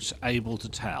about able to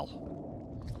tell.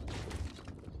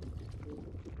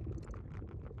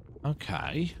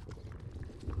 Okay.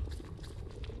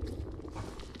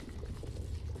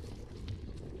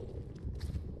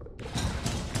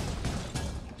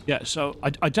 Yeah, so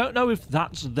I don't know if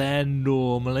that's there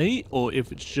normally or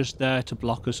if it's just there to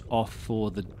block us off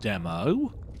for the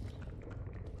demo.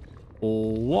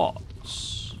 Or what?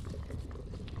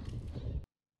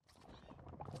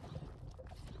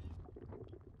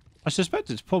 I suspect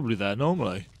it's probably there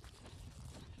normally.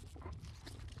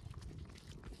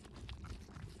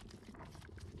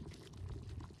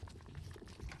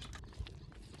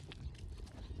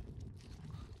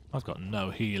 I've got no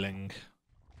healing.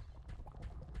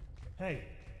 Hey.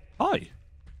 Hi.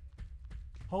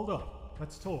 Hold up.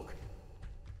 Let's talk.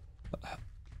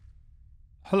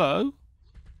 Hello?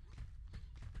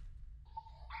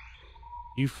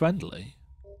 You friendly?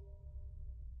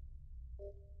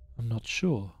 I'm not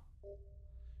sure.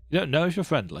 You don't know if you're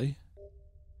friendly?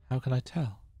 How can I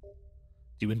tell?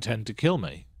 Do you intend to kill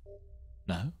me?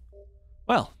 No?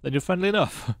 Well, then you're friendly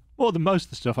enough. More than most of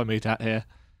the stuff I meet out here.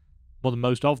 More than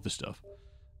most of the stuff.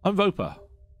 I'm Roper.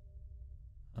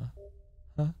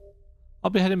 Huh? I'll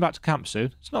be heading back to camp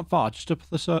soon. It's not far, just up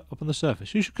on the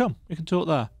surface. You should come. We can talk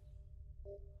there.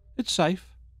 It's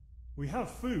safe. We have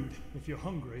food, if you're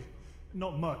hungry.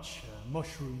 Not much.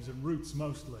 Mushrooms and roots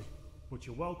mostly. But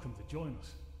you're welcome to join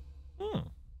us.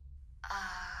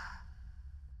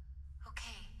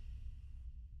 Okay.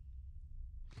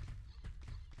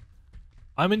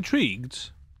 I'm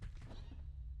intrigued.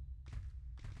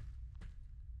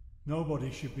 Nobody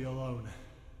should be alone.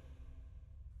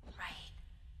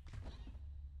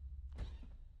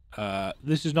 Right.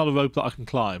 This is not a rope that I can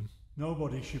climb.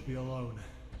 Nobody should be alone.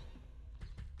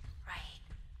 Right.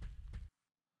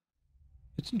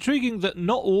 It's intriguing that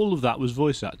not all of that was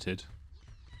voice acted.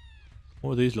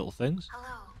 What are these little things?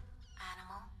 Hello,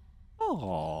 animal.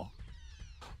 Oh.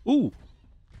 Ooh.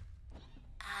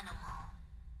 Animal.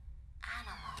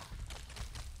 Animal.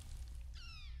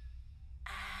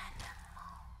 Animal.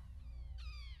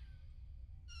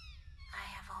 I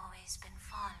have always been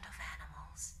fond of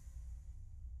animals.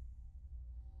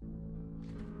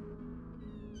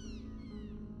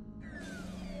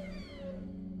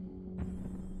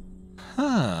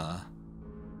 Huh.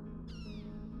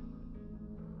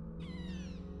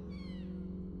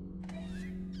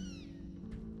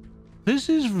 This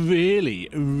is really,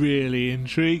 really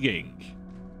intriguing.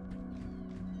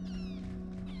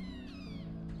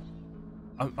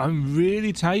 I'm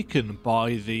really taken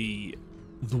by the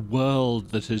world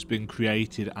that has been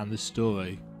created and the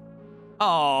story.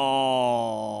 Oh,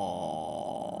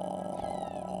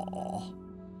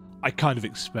 I kind of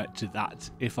expected that,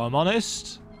 if I'm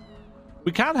honest.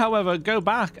 We can, however, go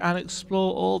back and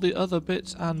explore all the other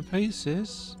bits and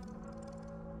pieces,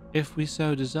 if we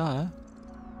so desire.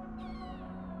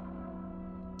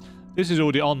 This is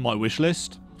already on my wish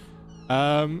list.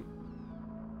 But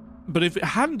if it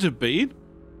hadn't have been,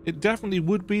 it definitely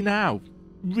would be now.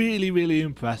 Really, really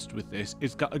impressed with this.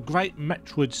 It's got a great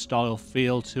Metroid style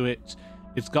feel to it.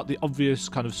 It's got the obvious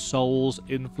kind of Souls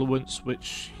influence,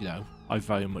 which, you know, I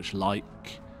very much like.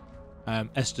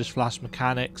 Estus Flash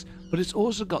mechanics. But it's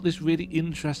also got this really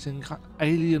interesting kind of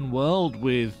alien world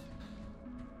with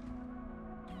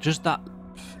just that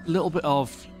little bit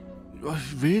of, I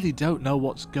really don't know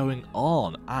what's going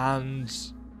on, and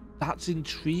that's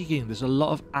intriguing. There's a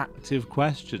lot of active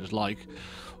questions, like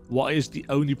what is the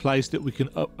only place that we can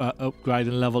upgrade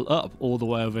and level up all the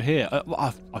way over here?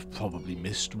 I've probably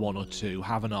missed one or two,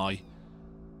 haven't I?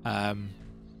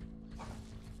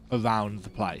 Around the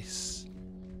place.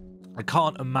 I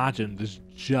can't imagine there's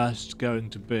just going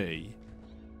to be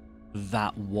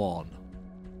that one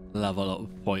level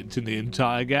up point in the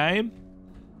entire game.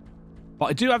 But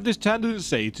I do have this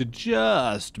tendency to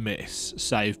just miss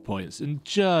save points and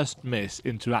just miss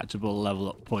interactable level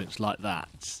up points like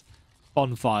that.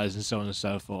 Bonfires and so on and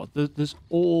so forth. There's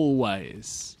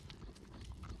always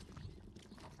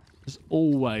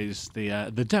the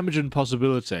Demajen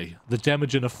possibility, the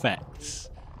Demajen effect,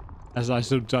 as I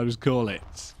sometimes call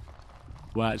it.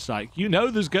 Where it's like, you know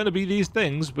there's going to be these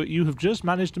things, but you have just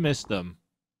managed to miss them.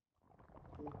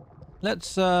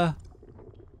 Let's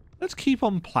keep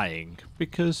on playing,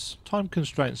 because time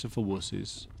constraints are for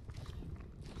wusses.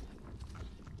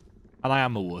 And I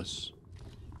am a wuss.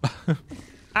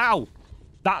 Ow!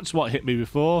 That's what hit me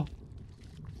before.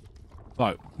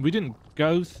 Right, we didn't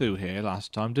go through here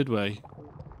last time, did we?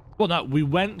 Well, no, we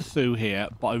went through here,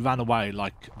 but I ran away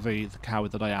like the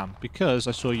coward that I am, because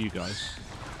I saw you guys.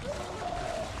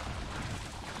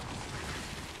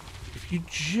 If you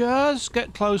just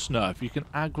get close enough, you can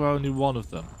aggro only one of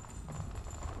them.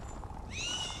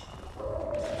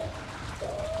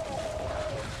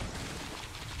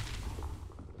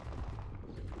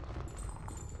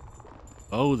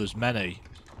 Oh, there's many.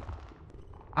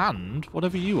 And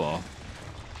whatever you are.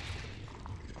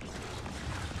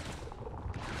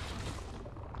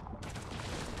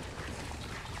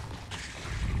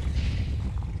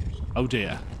 Oh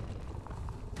dear.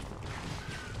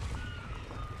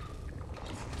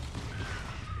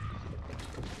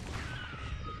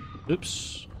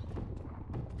 Oops.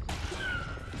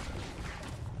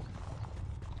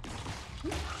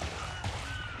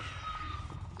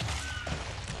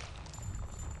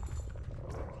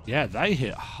 Yeah, they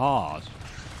hit hard.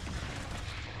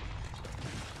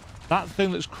 That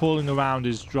thing that's crawling around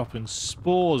is dropping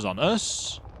spores on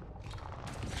us.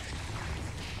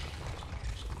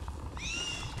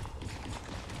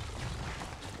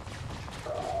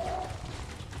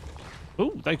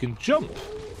 Oh, they can jump.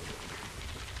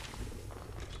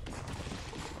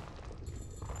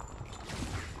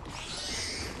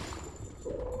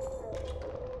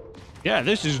 Yeah,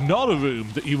 this is not a room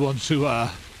that you want to,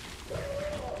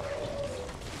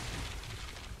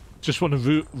 just want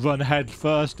to run head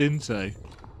first into.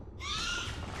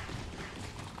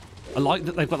 I like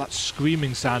that they've got that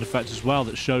screaming sound effect as well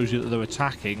that shows you that they're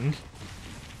attacking.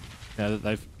 Yeah,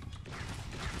 that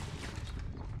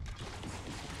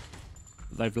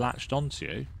they've latched onto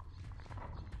you.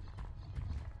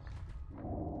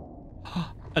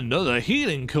 Another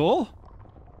healing core?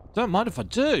 Don't mind if I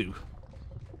do.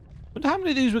 Wonder how many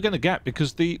of these we're going to get,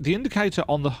 because the indicator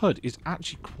on the HUD is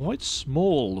actually quite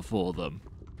small for them.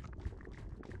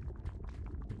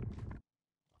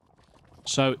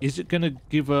 So is it going to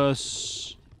give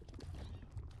us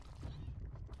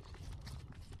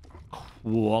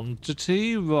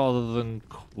quantity rather than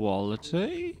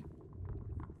quality?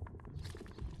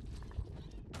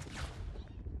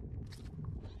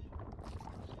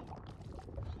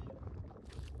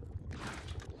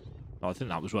 Oh, I think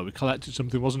that was where we collected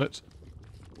something, wasn't it?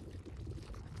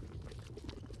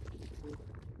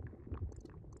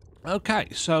 Okay,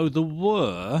 so there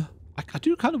were... I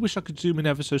do kind of wish I could zoom in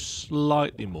ever so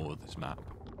slightly more of this map.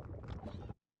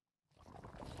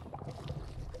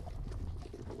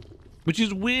 Which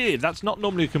is weird. That's not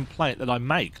normally a complaint that I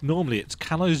make. Normally it's,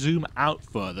 can I zoom out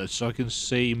further so I can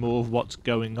see more of what's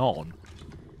going on?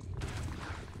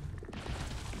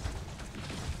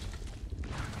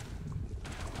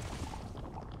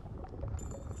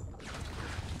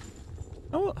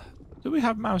 Oh, do we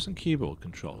have mouse and keyboard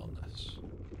control on this?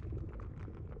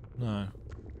 No.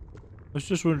 I was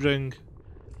just wondering...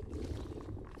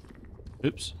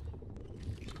 Oops.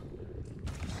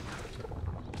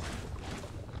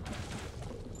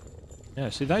 Yeah,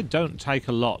 see, they don't take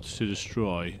a lot to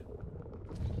destroy.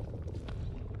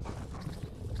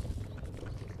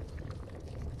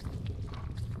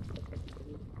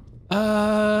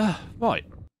 Right.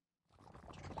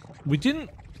 We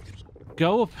didn't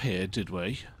go up here, did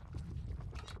we?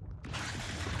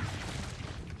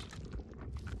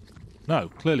 No,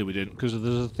 clearly we didn't, because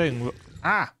there's a thing...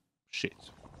 Ah! Shit.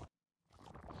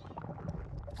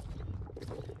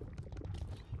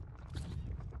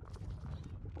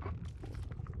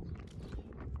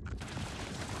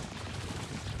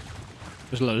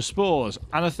 There's a load of spores,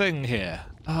 and a thing here.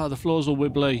 Ah, the floors are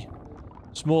wibbly.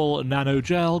 Small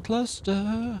nanogel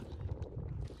cluster.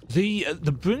 The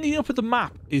bringing up of the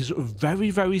map is very,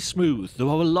 very smooth. There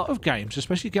are a lot of games,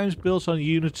 especially games built on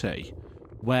Unity,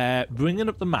 where bringing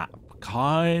up the map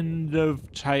kind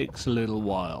of takes a little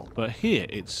while. But here,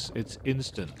 it's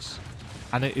instant.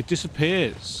 And it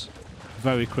disappears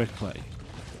very quickly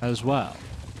as well.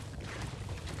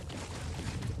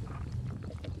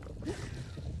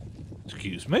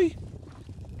 Excuse me?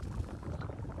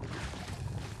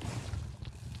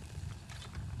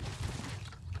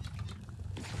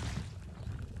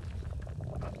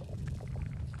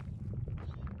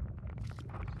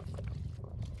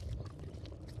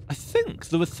 I think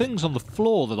there were things on the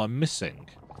floor that I'm missing.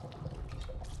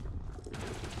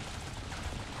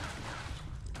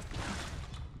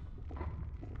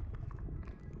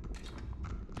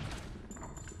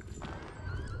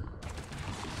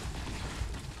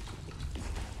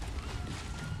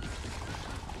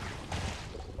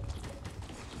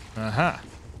 Aha.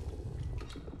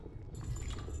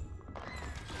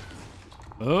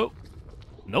 Oh.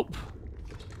 Nope.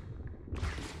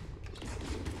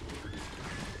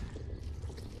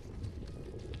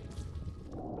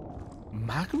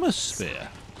 Magma sphere.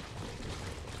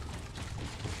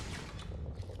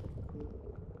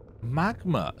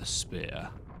 Magma sphere.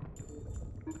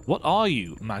 What are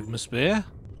you, magma sphere?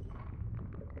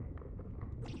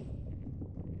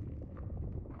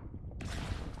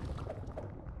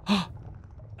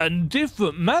 A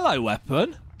different melee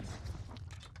weapon?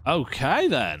 Okay,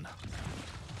 then.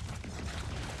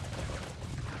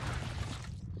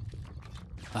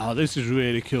 Oh, this is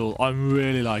really cool. I'm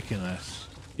really liking this.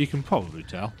 You can probably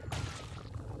tell.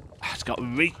 It's got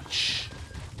reach.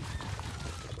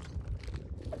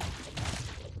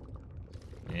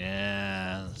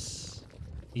 Yes.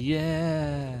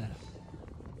 Yeah.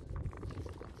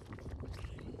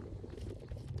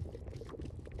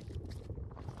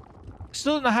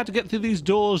 Still don't know how to get through these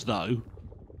doors, though.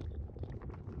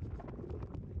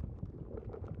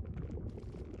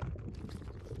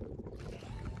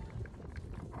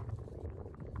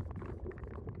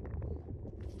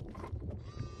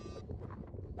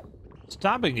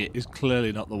 Stabbing it is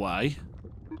clearly not the way.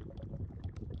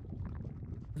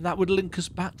 And that would link us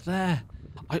back there.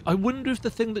 I wonder if the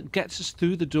thing that gets us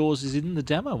through the doors is in the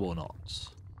demo or not.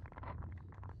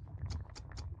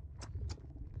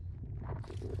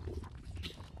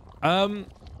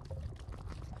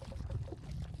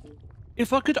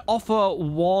 If I could offer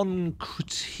one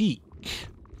critique,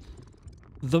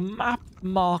 the map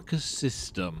marker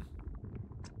system.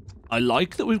 I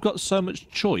like that we've got so much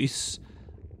choice.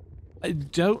 I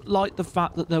don't like the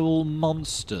fact that they're all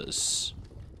monsters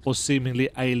or seemingly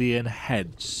alien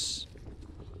heads.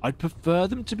 I'd prefer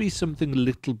them to be something a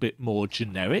little bit more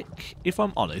generic, if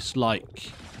I'm honest,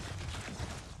 like,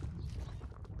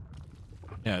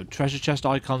 you know, treasure chest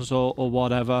icons or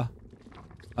whatever.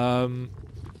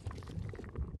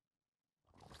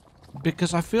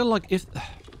 Because I feel like if...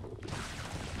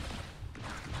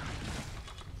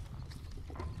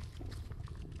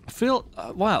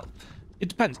 well, it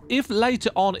depends. If later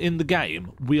on in the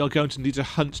game we are going to need to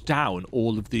hunt down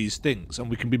all of these things and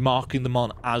we can be marking them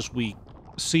on as we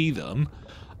see them,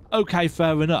 okay,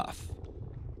 fair enough.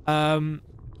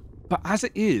 But as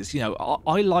it is, you know,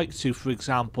 I like to, for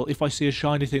example, if I see a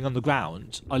shiny thing on the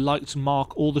ground, I like to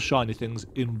mark all the shiny things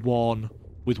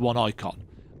with one icon.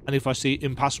 And if I see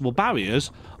impassable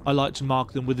barriers, I like to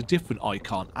mark them with a different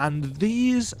icon. And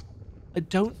these, I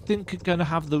don't think are going to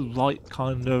have the right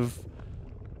kind of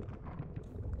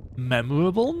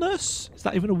memorableness. Is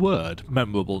that even a word?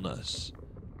 Memorableness.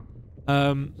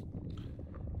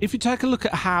 If you take a look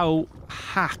at how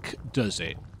Hack does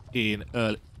it in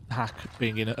Hack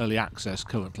being in early access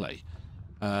currently,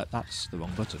 that's the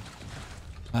wrong button.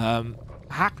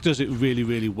 Hack does it really,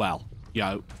 really well. You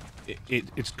know,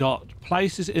 it's got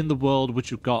places in the world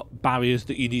which have got barriers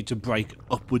that you need to break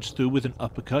upwards through with an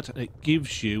uppercut, and it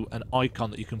gives you an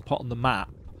icon that you can put on the map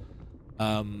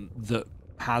that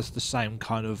has the same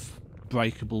kind of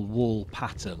breakable wall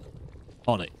pattern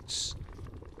on it.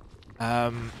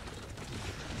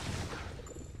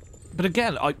 But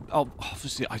again,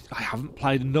 obviously I haven't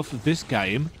played enough of this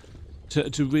game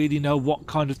to really know what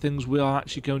kind of things we are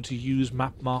actually going to use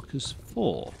map markers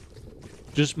for.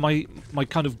 Just my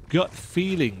kind of gut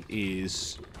feeling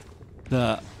is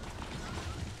that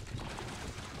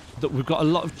we've got a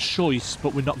lot of choice,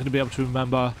 but we're not going to be able to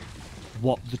remember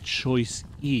what the choice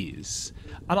is.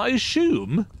 And I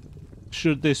assume,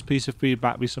 should this piece of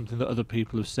feedback be something that other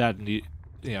people have said and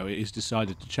you know, it is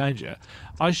decided to change it,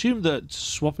 I assume that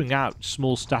swapping out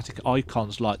small static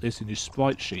icons like this in your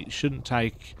sprite sheet shouldn't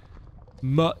take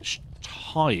much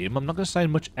time. I'm not going to say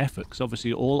much effort, because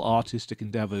obviously all artistic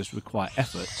endeavours require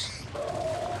effort.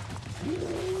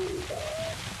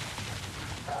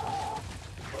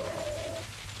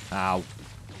 Ow.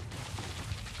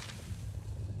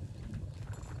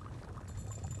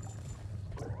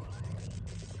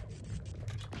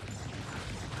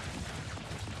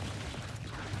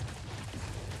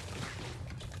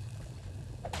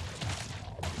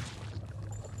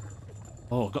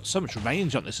 Oh, got so much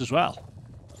range on this as well.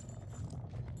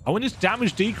 I wonder if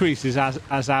damage decreases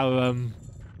as our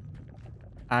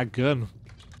gun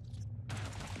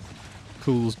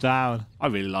cools down. I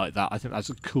really like that. I think that's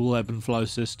a cool ebb and flow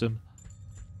system.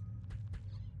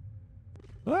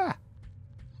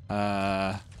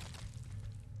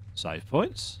 Save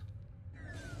points.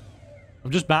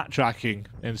 I'm just backtracking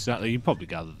instantly. You probably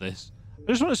gathered this.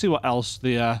 I just want to see what else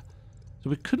the so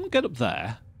we couldn't get up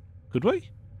there, could we?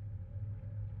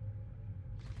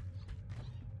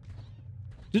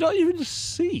 Did I even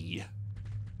see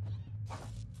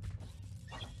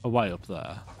a way up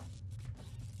there?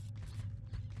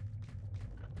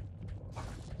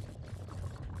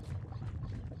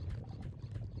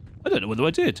 I don't know whether I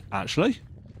did, actually.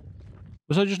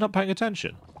 Was I just not paying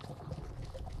attention?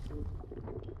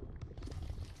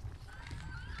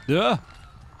 Yeah.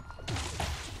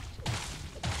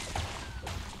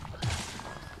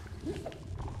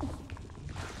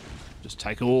 Just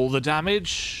take all the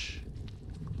damage.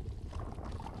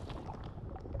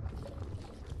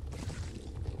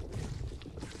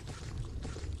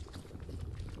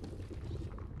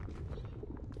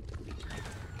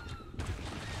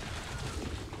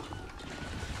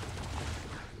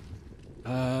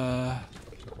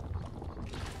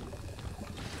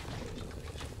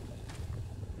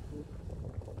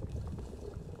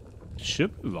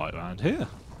 Should be right around here.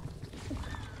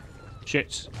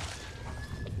 Shit.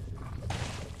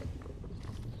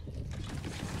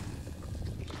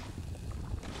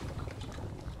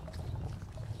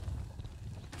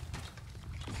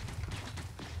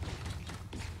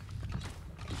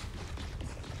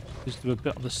 Is there a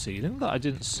bit on the ceiling that I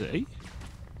didn't see?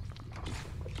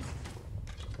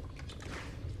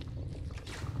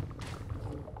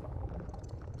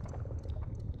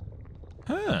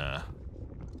 Huh.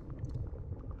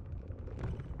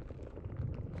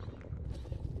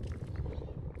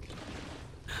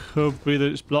 Could be that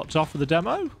it's blocked off for the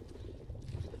demo.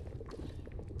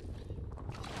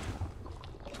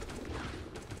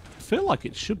 I feel like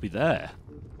it should be there.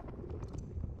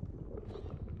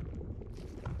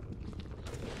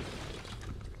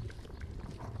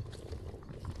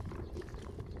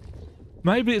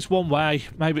 Maybe it's one way.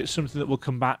 Maybe it's something that we'll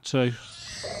come back to.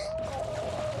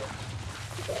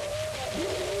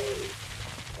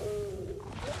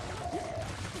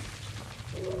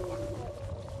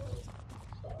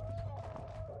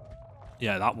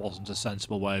 Yeah, that wasn't a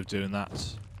sensible way of doing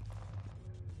that.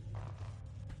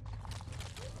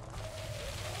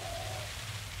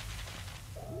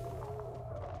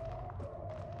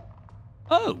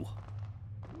 Oh!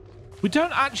 We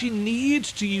don't actually need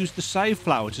to use the save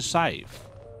flower to save.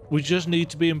 We just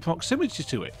need to be in proximity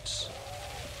to it.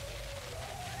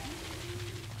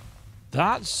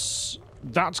 That's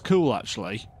cool,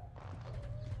 actually.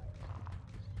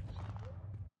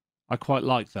 I quite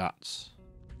like that.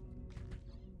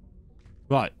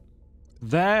 Right.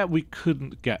 There we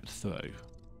couldn't get through.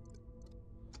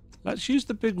 Let's use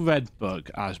the big red bug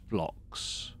as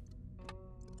blocks.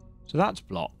 So that's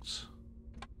blocked.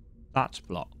 That's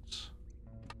blocked.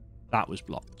 That was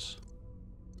blocked.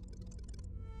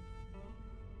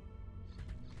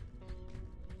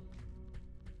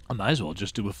 I might as well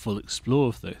just do a full explore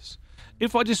of this.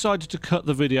 If I decided to cut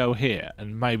the video here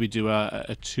and maybe do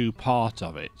a two-part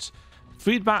of it,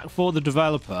 feedback for the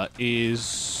developer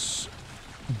is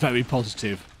very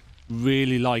positive.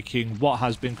 Really liking what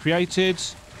has been created.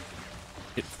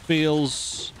 It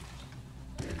feels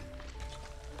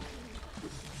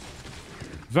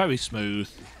very smooth.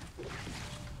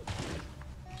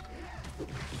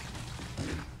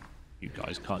 You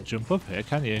guys can't jump up here,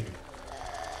 can you?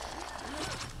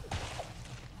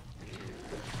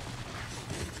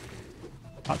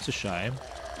 That's a shame.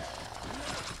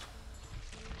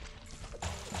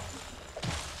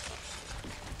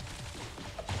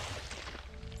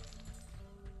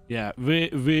 Yeah,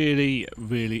 really,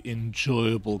 really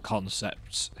enjoyable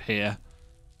concepts here.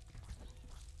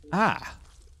 Ah.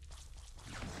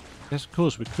 Yes, of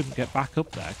course, we couldn't get back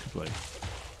up there, could we?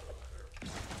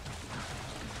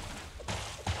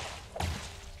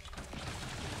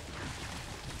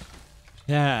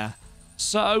 Yeah.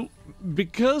 So,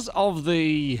 because of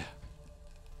the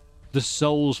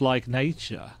Souls-like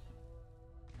nature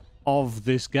of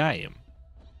this game,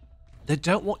 they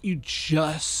don't want you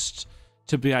just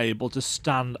to be able to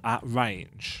stand at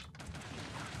range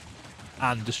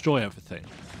and destroy everything.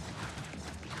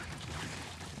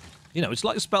 You know, it's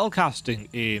like spellcasting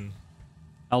in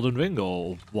Elden Ring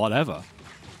or whatever.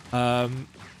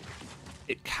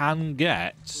 It can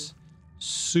get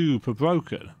super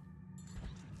broken.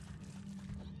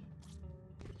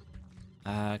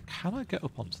 Can I get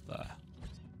up onto there?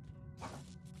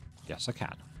 Yes, I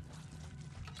can.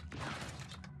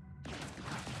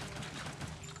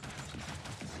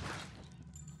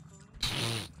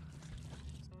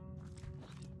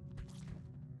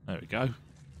 There we go.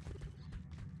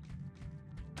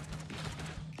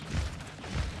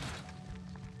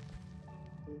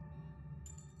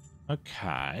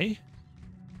 Okay.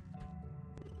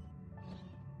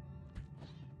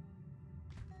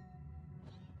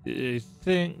 I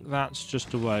think that's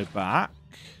just a way back.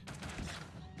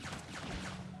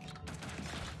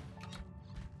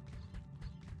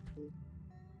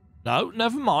 No,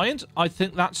 never mind. I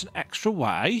think that's an extra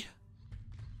way.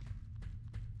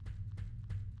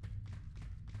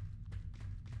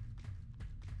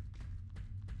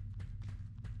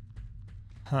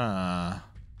 Huh.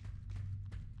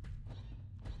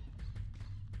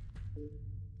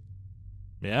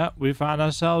 Yeah, we found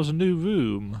ourselves a new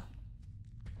room.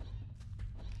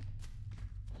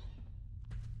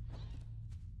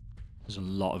 There's a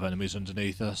lot of enemies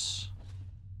underneath us.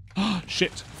 Oh,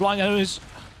 shit! Flying enemies!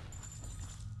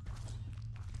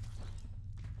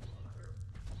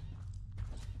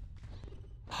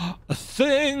 A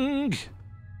thing!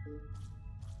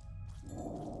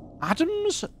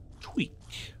 Adam's tweak.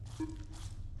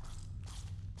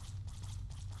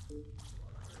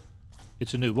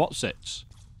 It's a new what's it?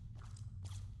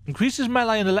 Increases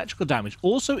melee and electrical damage.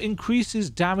 Also increases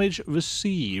damage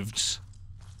received.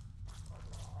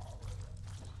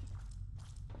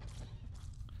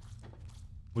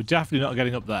 We're definitely not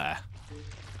getting up there.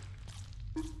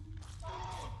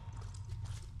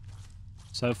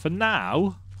 So for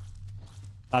now,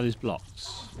 that is blocked.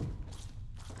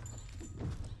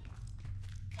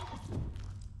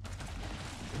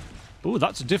 Oh,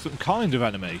 that's a different kind of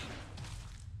enemy.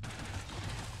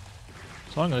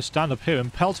 So I'm going to stand up here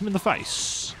and pelt him in the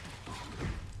face.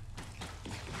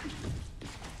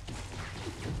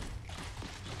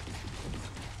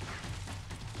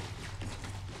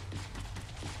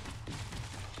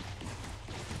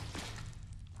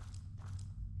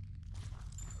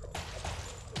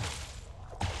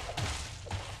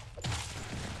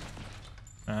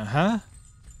 Uh-huh.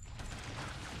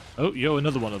 Oh, you're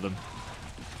another one of them.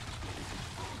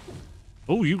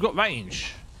 Oh, you've got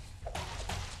range.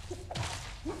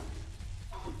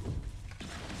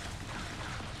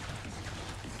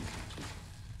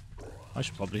 I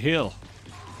should probably heal.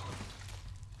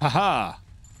 Haha.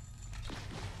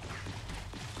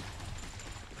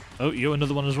 Oh, you're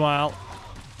another one as well.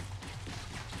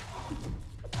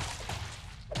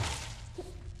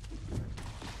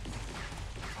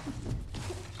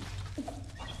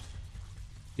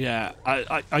 Yeah,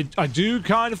 I do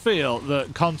kind of feel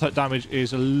that contact damage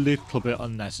is a little bit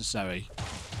unnecessary.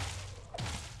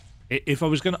 If I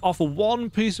was going to offer one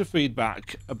piece of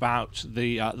feedback about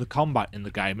the combat in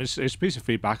the game, it's a piece of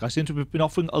feedback I seem to have been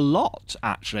offering a lot,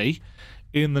 actually,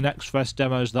 in the Nextfest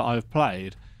demos that I've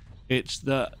played. It's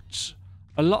that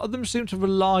a lot of them seem to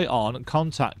rely on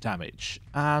contact damage,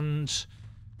 and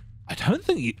I don't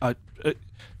think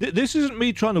this isn't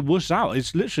me trying to wuss out.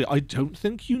 It's literally, I don't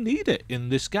think you need it in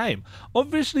this game.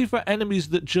 Obviously, for enemies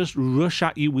that just rush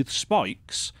at you with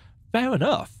spikes, fair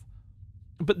enough.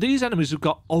 But these enemies have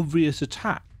got obvious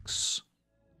attacks.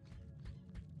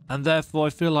 And therefore, I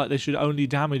feel like they should only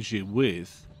damage you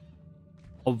with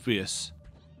obvious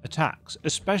attacks.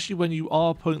 Especially when you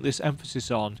are putting this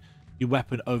emphasis on your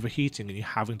weapon overheating and you're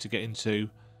having to get into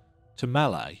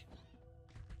melee.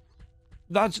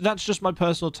 That's just my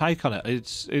personal take on it.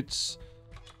 It's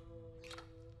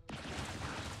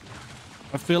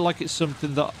I feel like it's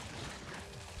something that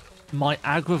might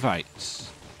aggravate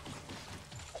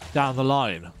down the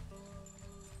line,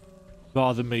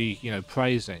 rather than me, you know,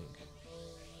 praising.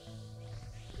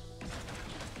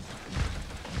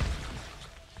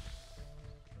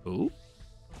 Oh,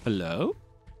 hello.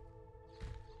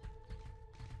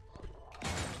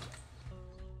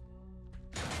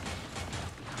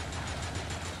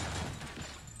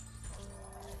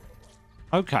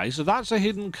 Okay, so that's a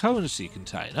hidden currency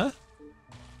container,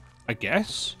 I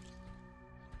guess.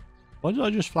 Why did I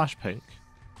just flash pink?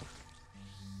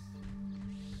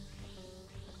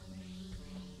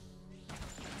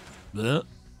 Blech.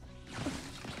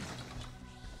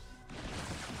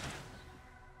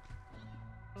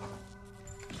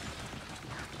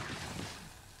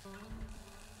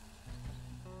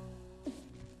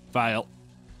 Fail.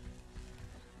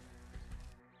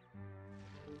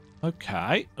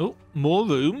 Okay. Oh, more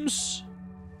rooms.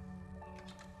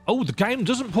 Oh, the game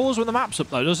doesn't pause when the map's up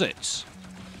though, does it?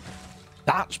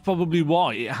 That's probably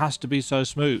why it has to be so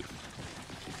smooth.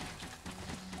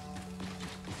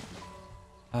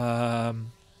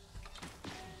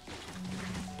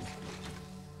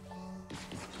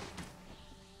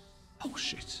 Oh,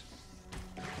 shit.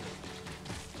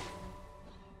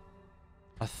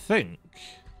 I think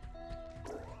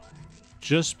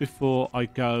just before I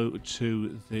go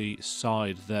to the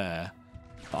side there,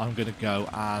 I'm going to go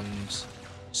and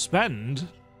spend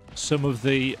some of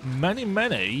the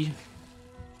many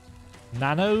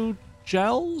nano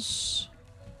gels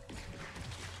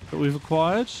that we've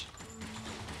acquired.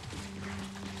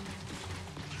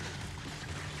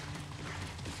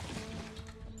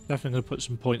 Definitely going to put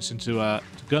some points into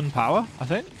gunpowder, I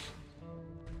think.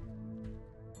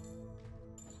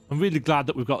 I'm really glad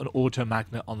that we've got an auto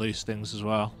magnet on these things as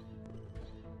well.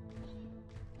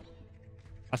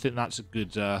 I think that's a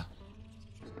good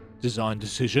design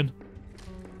decision.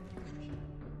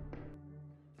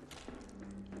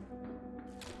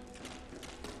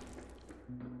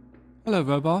 Hello,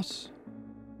 robot.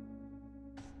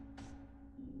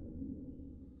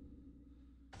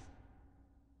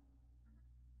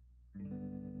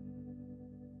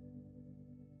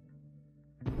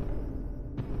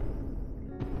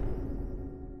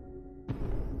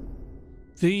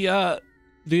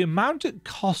 The amount it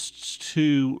costs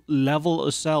to level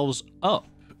ourselves up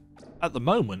at the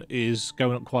moment is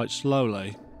going up quite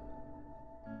slowly.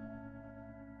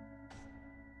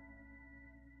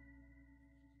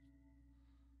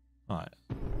 Right.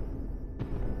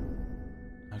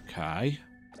 Okay.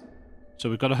 So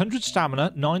we've got 100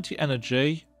 stamina, 90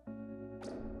 energy.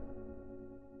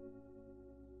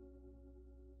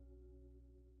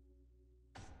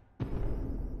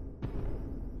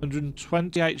 $120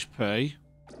 HP.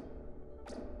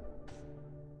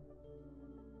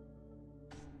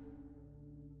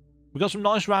 We've got some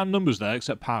nice round numbers there,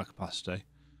 except power capacity.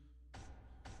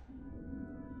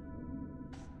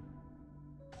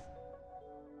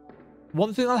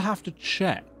 One thing I'll have to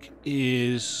check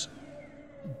is,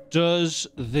 does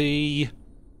the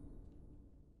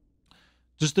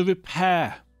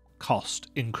repair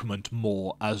cost increment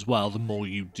more as well the more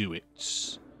you do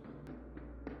it?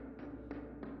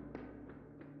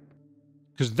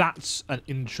 Because that's an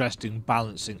interesting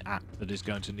balancing act that is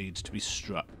going to need to be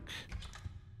struck.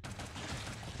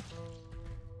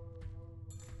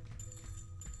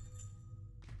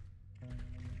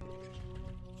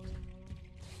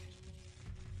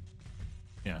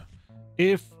 Yeah.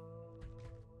 If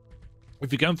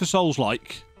you're going for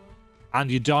Souls-like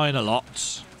and you're dying a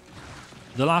lot,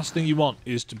 the last thing you want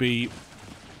is to be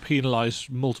penalised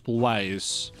multiple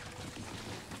ways.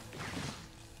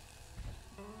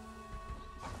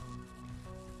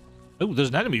 Oh, there's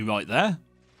an enemy right there.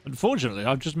 Unfortunately,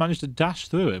 I've just managed to dash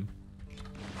through him.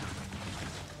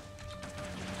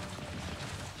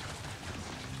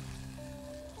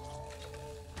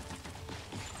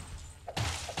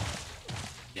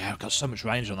 Yeah, I've got so much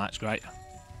range on that. It's great.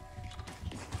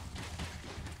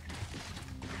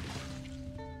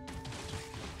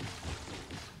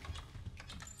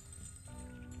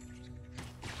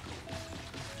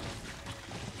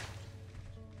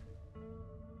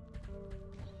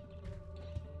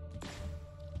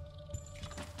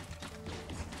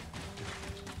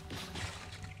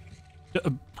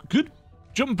 Good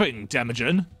jumping,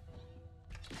 Demajen.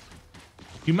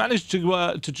 You managed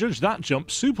to judge that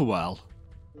jump super well.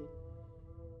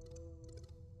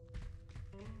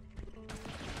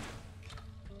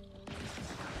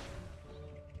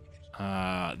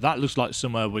 That looks like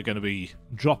somewhere we're going to be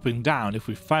dropping down if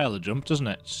we fail a jump, doesn't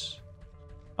it?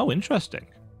 Oh, interesting.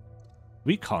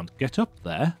 We can't get up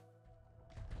there.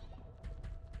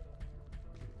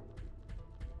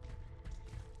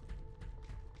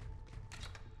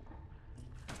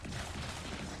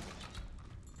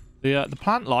 The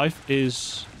plant life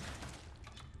is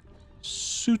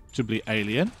suitably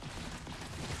alien.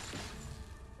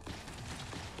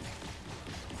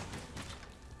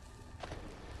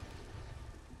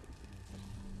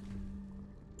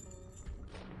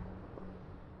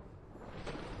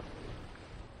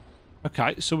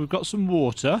 Okay, so we've got some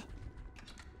water.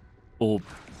 Or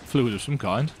fluid of some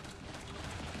kind.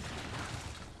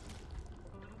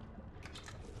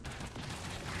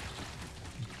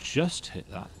 Just hit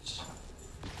that.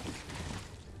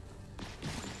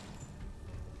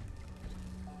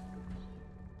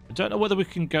 I don't know whether we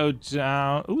can go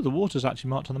down... Oh, the water's actually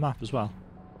marked on the map as well.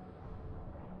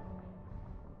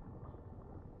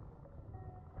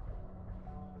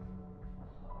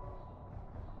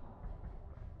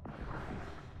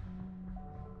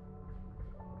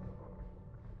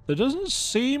 There doesn't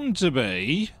seem to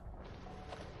be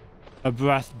a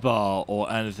breath bar or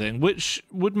anything, which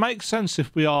would make sense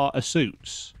if we are a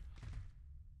suit.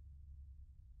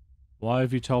 Why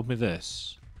have you told me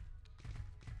this?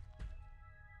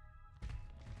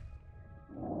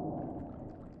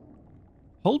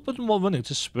 Hold button while running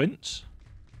to sprint.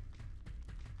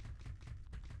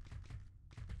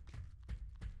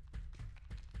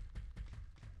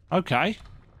 Okay.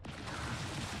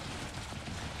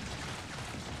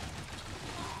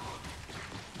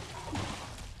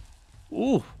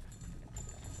 Ooh.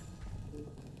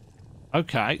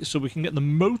 Okay, so we can get the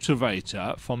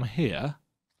motivator from here.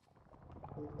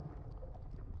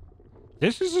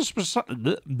 This is a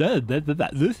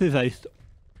this is a...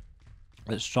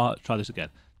 Let's try this again.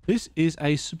 This is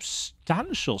a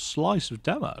substantial slice of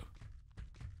demo.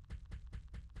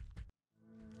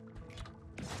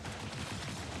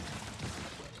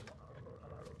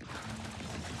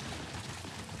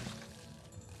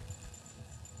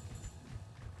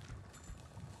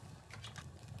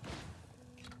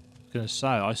 I was gonna say,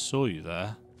 I saw you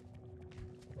there.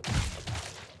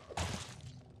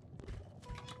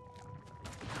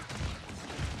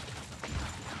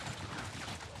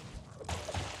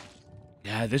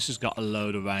 Yeah, this has got a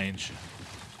load of range.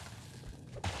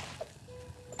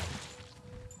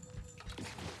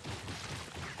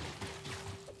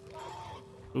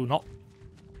 Ooh, not.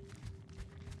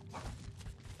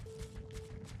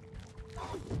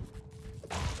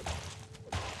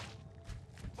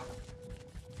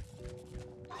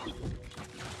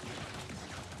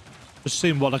 Just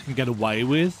seeing what I can get away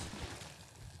with.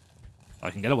 I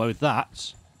can get away with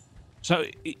that. So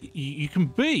you can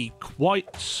be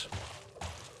quite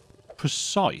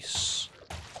precise.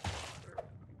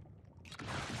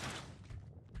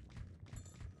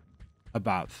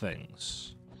 About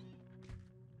things.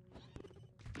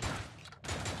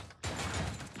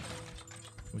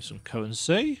 With some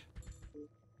currency.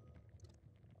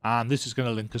 And this is going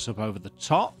to link us up over the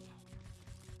top.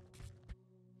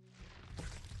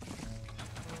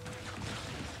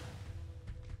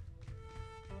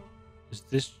 Is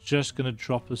this just going to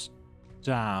drop us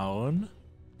down?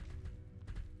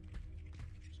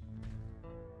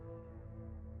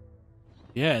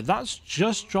 Yeah, that's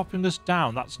just dropping us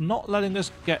down. That's not letting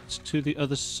us get to the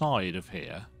other side of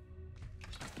here.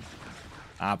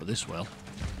 Ah, but this will.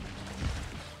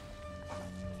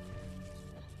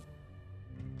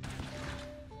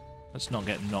 Let's not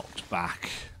get knocked back.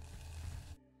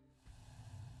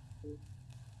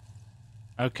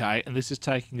 Okay, and this is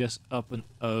taking us up and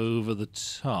over the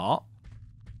top.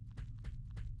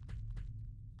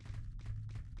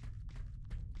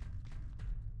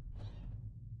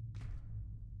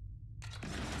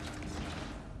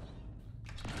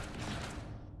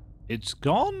 It's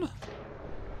gone?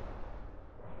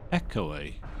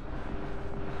 Echoey.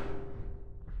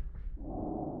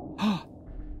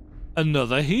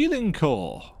 Another healing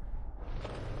core.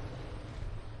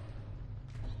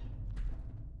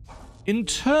 In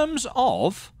terms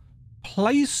of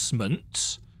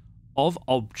placement of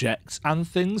objects and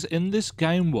things in this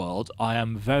game world, I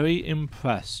am very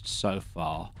impressed so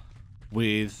far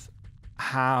with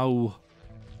how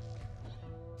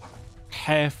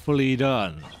carefully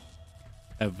done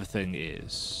everything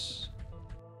is.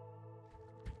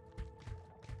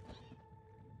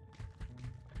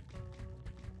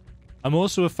 I'm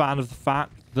also a fan of the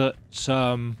fact that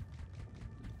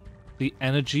the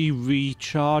energy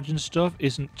recharge and stuff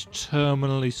isn't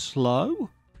terminally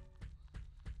slow.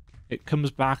 It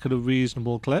comes back at a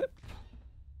reasonable clip.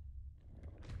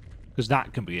 Because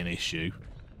that can be an issue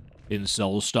in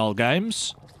Souls-style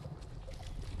games.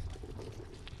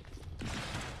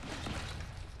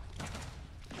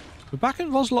 We're back in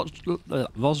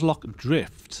Roslock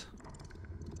Drift.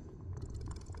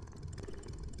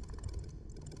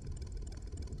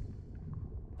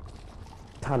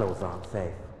 Tunnels aren't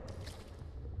safe.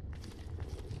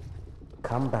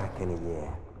 Come back in a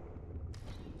year.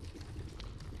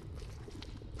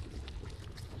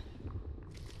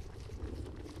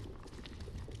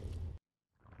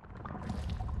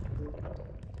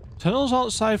 Tunnels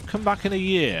aren't safe, come back in a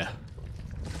year.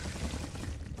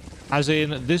 As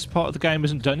in, this part of the game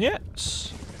isn't done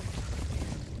yet?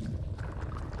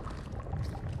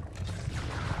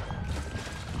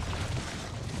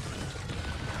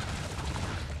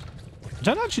 I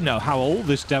don't actually know how old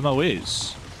this demo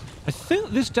is. I think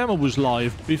this demo was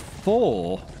live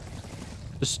before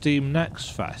the Steam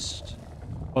Nextfest,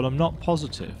 but I'm not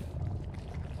positive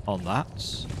on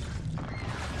that.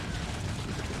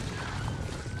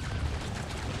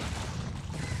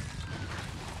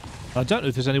 I don't know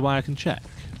if there's any way I can check.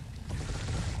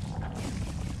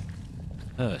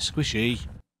 Squishy.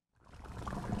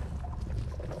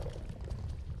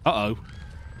 Uh-oh.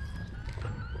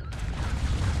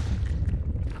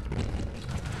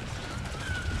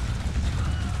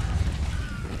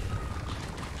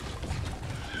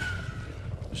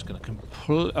 Just gonna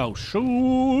complete... Oh,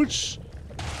 shoot!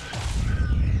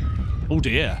 Oh,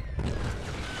 dear.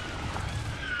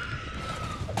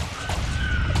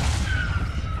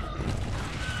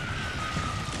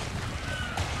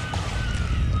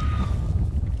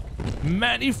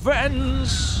 Many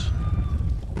friends!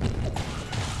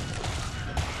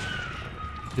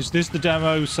 Is this the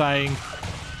demo saying,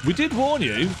 we did warn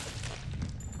you?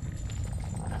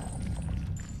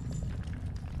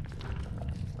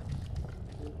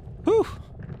 Whew.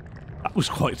 That was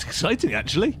quite exciting,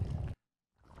 actually.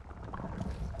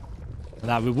 And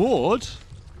our reward...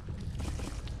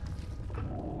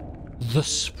 the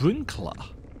Sprinkler.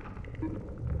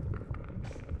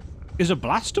 Is a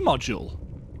blaster module.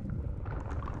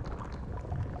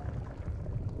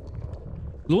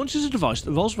 Launches a device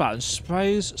that rolls around and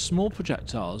sprays small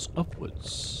projectiles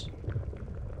upwards.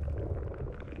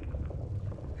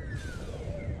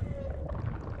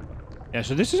 Yeah,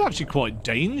 so this is actually quite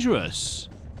dangerous.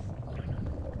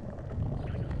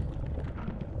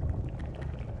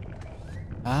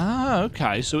 Ah,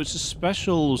 okay, so it's a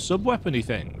special sub-weapony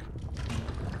thing.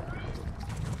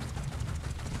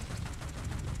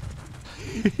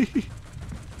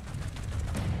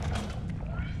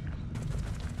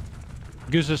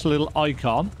 Gives us a little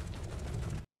icon.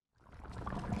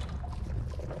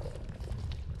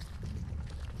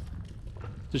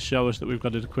 To show us that we've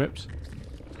got it equipped.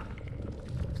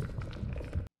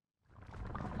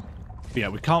 But yeah,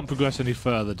 we can't progress any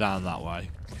further down that way.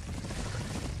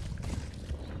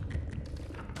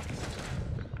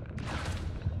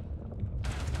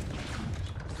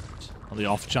 On the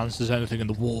off chance there's anything in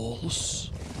the walls.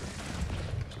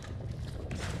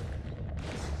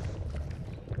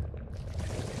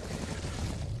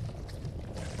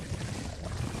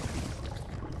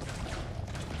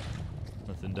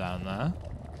 Nothing down there.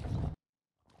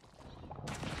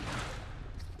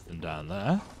 Nothing down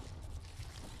there.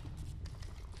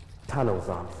 Tunnels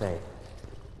aren't safe.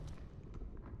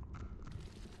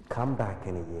 Come back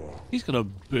in a year. He's got a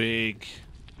big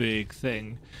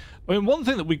thing. I mean, one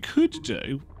thing that we could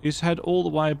do is head all the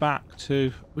way back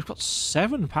to... We've got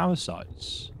 7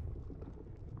 parasites.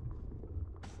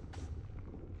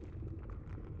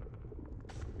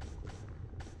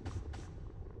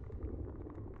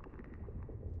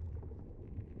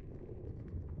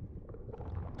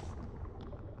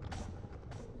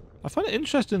 I find it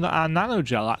interesting that our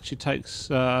nanogel actually takes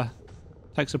a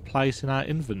place in our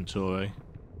inventory.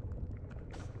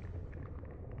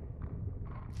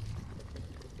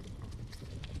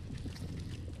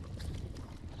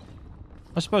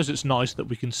 I suppose it's nice that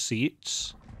we can see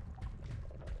it.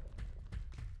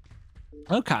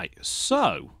 Okay,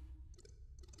 so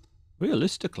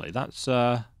realistically, that's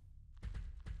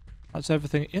That's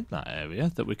everything in that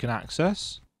area that we can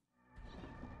access.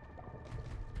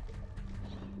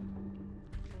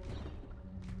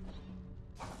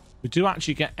 We do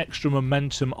actually get extra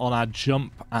momentum on our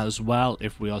jump as well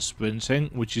if we are sprinting,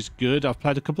 which is good. I've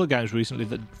played a couple of games recently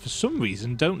that for some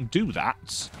reason don't do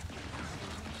that.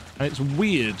 And it's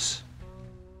weird.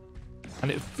 And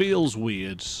it feels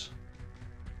weird.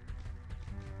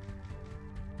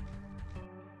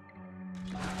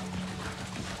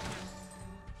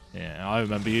 Yeah, I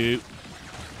remember you.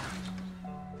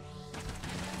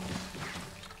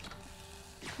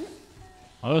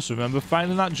 I also remember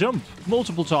failing that jump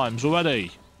multiple times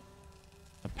already.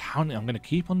 Apparently I'm going to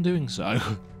keep on doing so.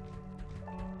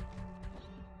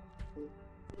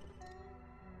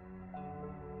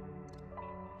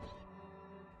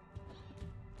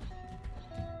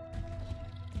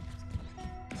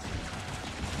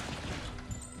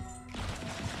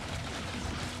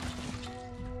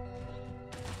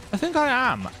 I think I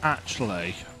am,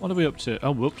 actually. What are we up to?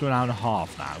 Oh, we're up to an hour and a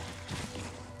half now.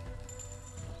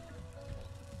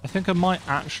 I think I might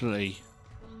actually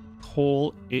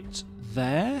call it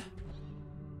there.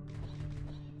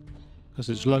 Because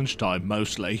it's lunchtime,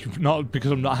 mostly. Not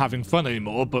because I'm not having fun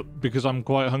anymore, but because I'm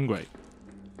quite hungry.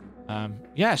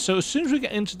 Yeah, so as soon as we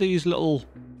get into these little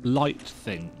light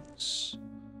things,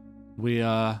 we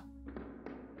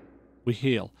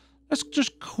heal. Let's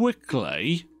just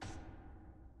quickly...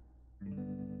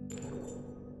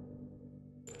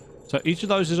 So each of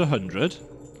those is 100.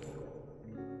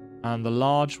 And the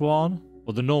large one,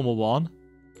 or the normal one,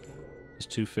 is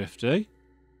 250.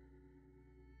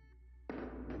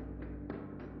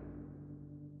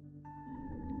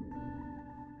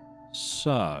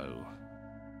 So...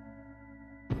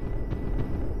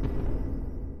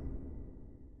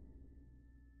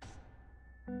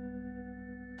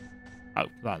 Oh,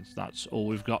 that's all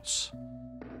we've got.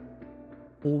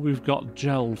 All we've got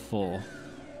gel for.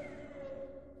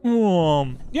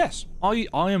 Yes, I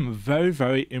am very,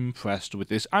 very impressed with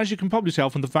this. As you can probably tell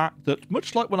from the fact that,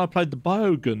 much like when I played the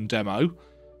Biogun demo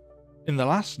in the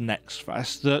last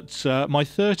Nextfest, that my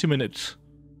 30-minute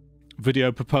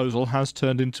video proposal has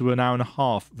turned into an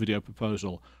hour-and-a-half video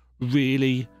proposal.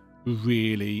 Really,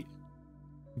 really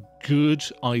good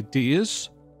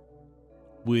ideas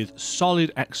with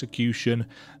solid execution.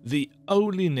 The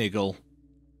only niggle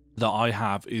that I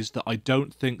have is that I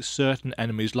don't think certain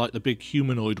enemies, like the big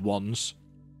humanoid ones,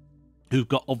 who've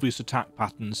got obvious attack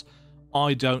patterns,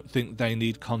 I don't think they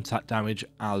need contact damage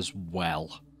as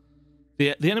well.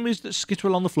 The enemies that skitter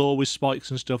along the floor with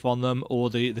spikes and stuff on them, or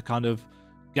the kind of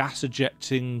gas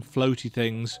ejecting floaty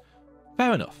things,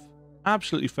 fair enough.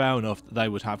 Absolutely fair enough that they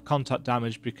would have contact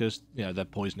damage because, you know, they're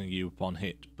poisoning you upon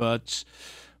hit. But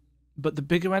the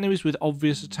bigger enemies with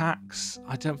obvious attacks,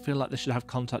 I don't feel like they should have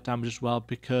contact damage as well,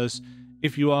 because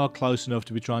if you are close enough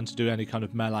to be trying to do any kind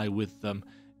of melee with them,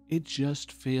 it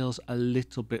just feels a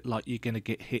little bit like you're going to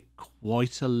get hit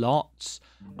quite a lot.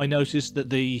 I noticed that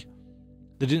there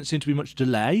didn't seem to be much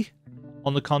delay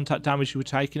on the contact damage you were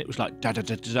taking. It was like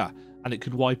da-da-da-da-da, and it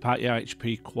could wipe out your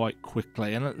HP quite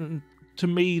quickly. And to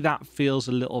me, that feels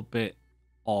a little bit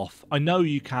off. I know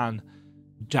you can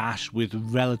dash with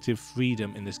relative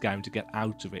freedom in this game to get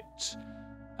out of it.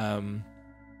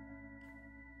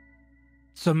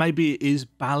 So maybe it is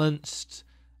balanced.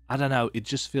 I don't know. It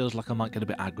just feels like I might get a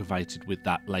bit aggravated with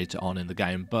that later on in the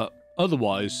game. But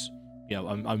otherwise, yeah,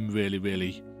 I'm really,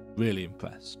 really, really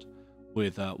impressed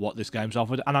with what this game's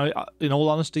offered. And I, in all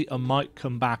honesty, I might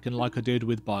come back, and like I did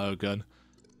with Biogun,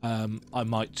 I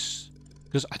might,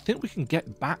 because I think we can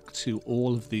get back to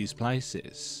all of these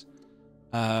places.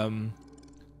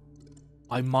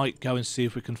 I might go and see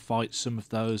if we can fight some of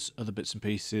those other bits and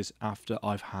pieces after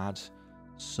I've had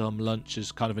some lunch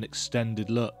as kind of an extended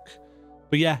look.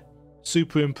 But yeah,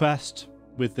 super impressed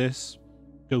with this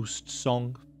Ghost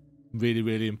Song. Really,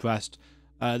 really impressed.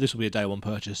 This will be a day one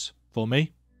purchase for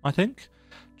me, I think.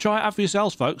 Try it out for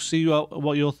yourselves, folks. See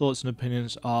what your thoughts and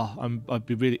opinions are. I'd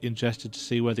be really interested to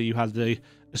see whether you had a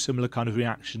similar kind of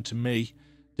reaction to me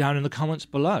down in the comments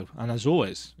below. And as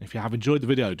always, if you have enjoyed the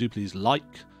video, do please like,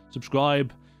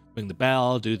 subscribe, ring the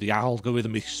bell, do the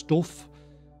algorithmic stuff.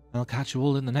 And I'll catch you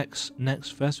all in the next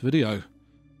Nextfest video.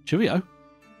 Cheerio.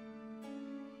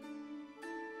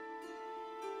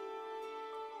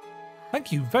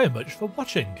 Thank you very much for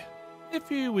watching. If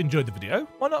you enjoyed the video,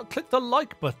 why not click the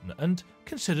like button and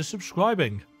consider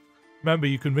subscribing. Remember,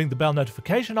 you can ring the bell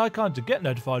notification icon to get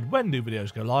notified when new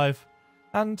videos go live.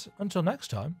 And until next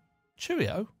time,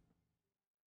 cheerio.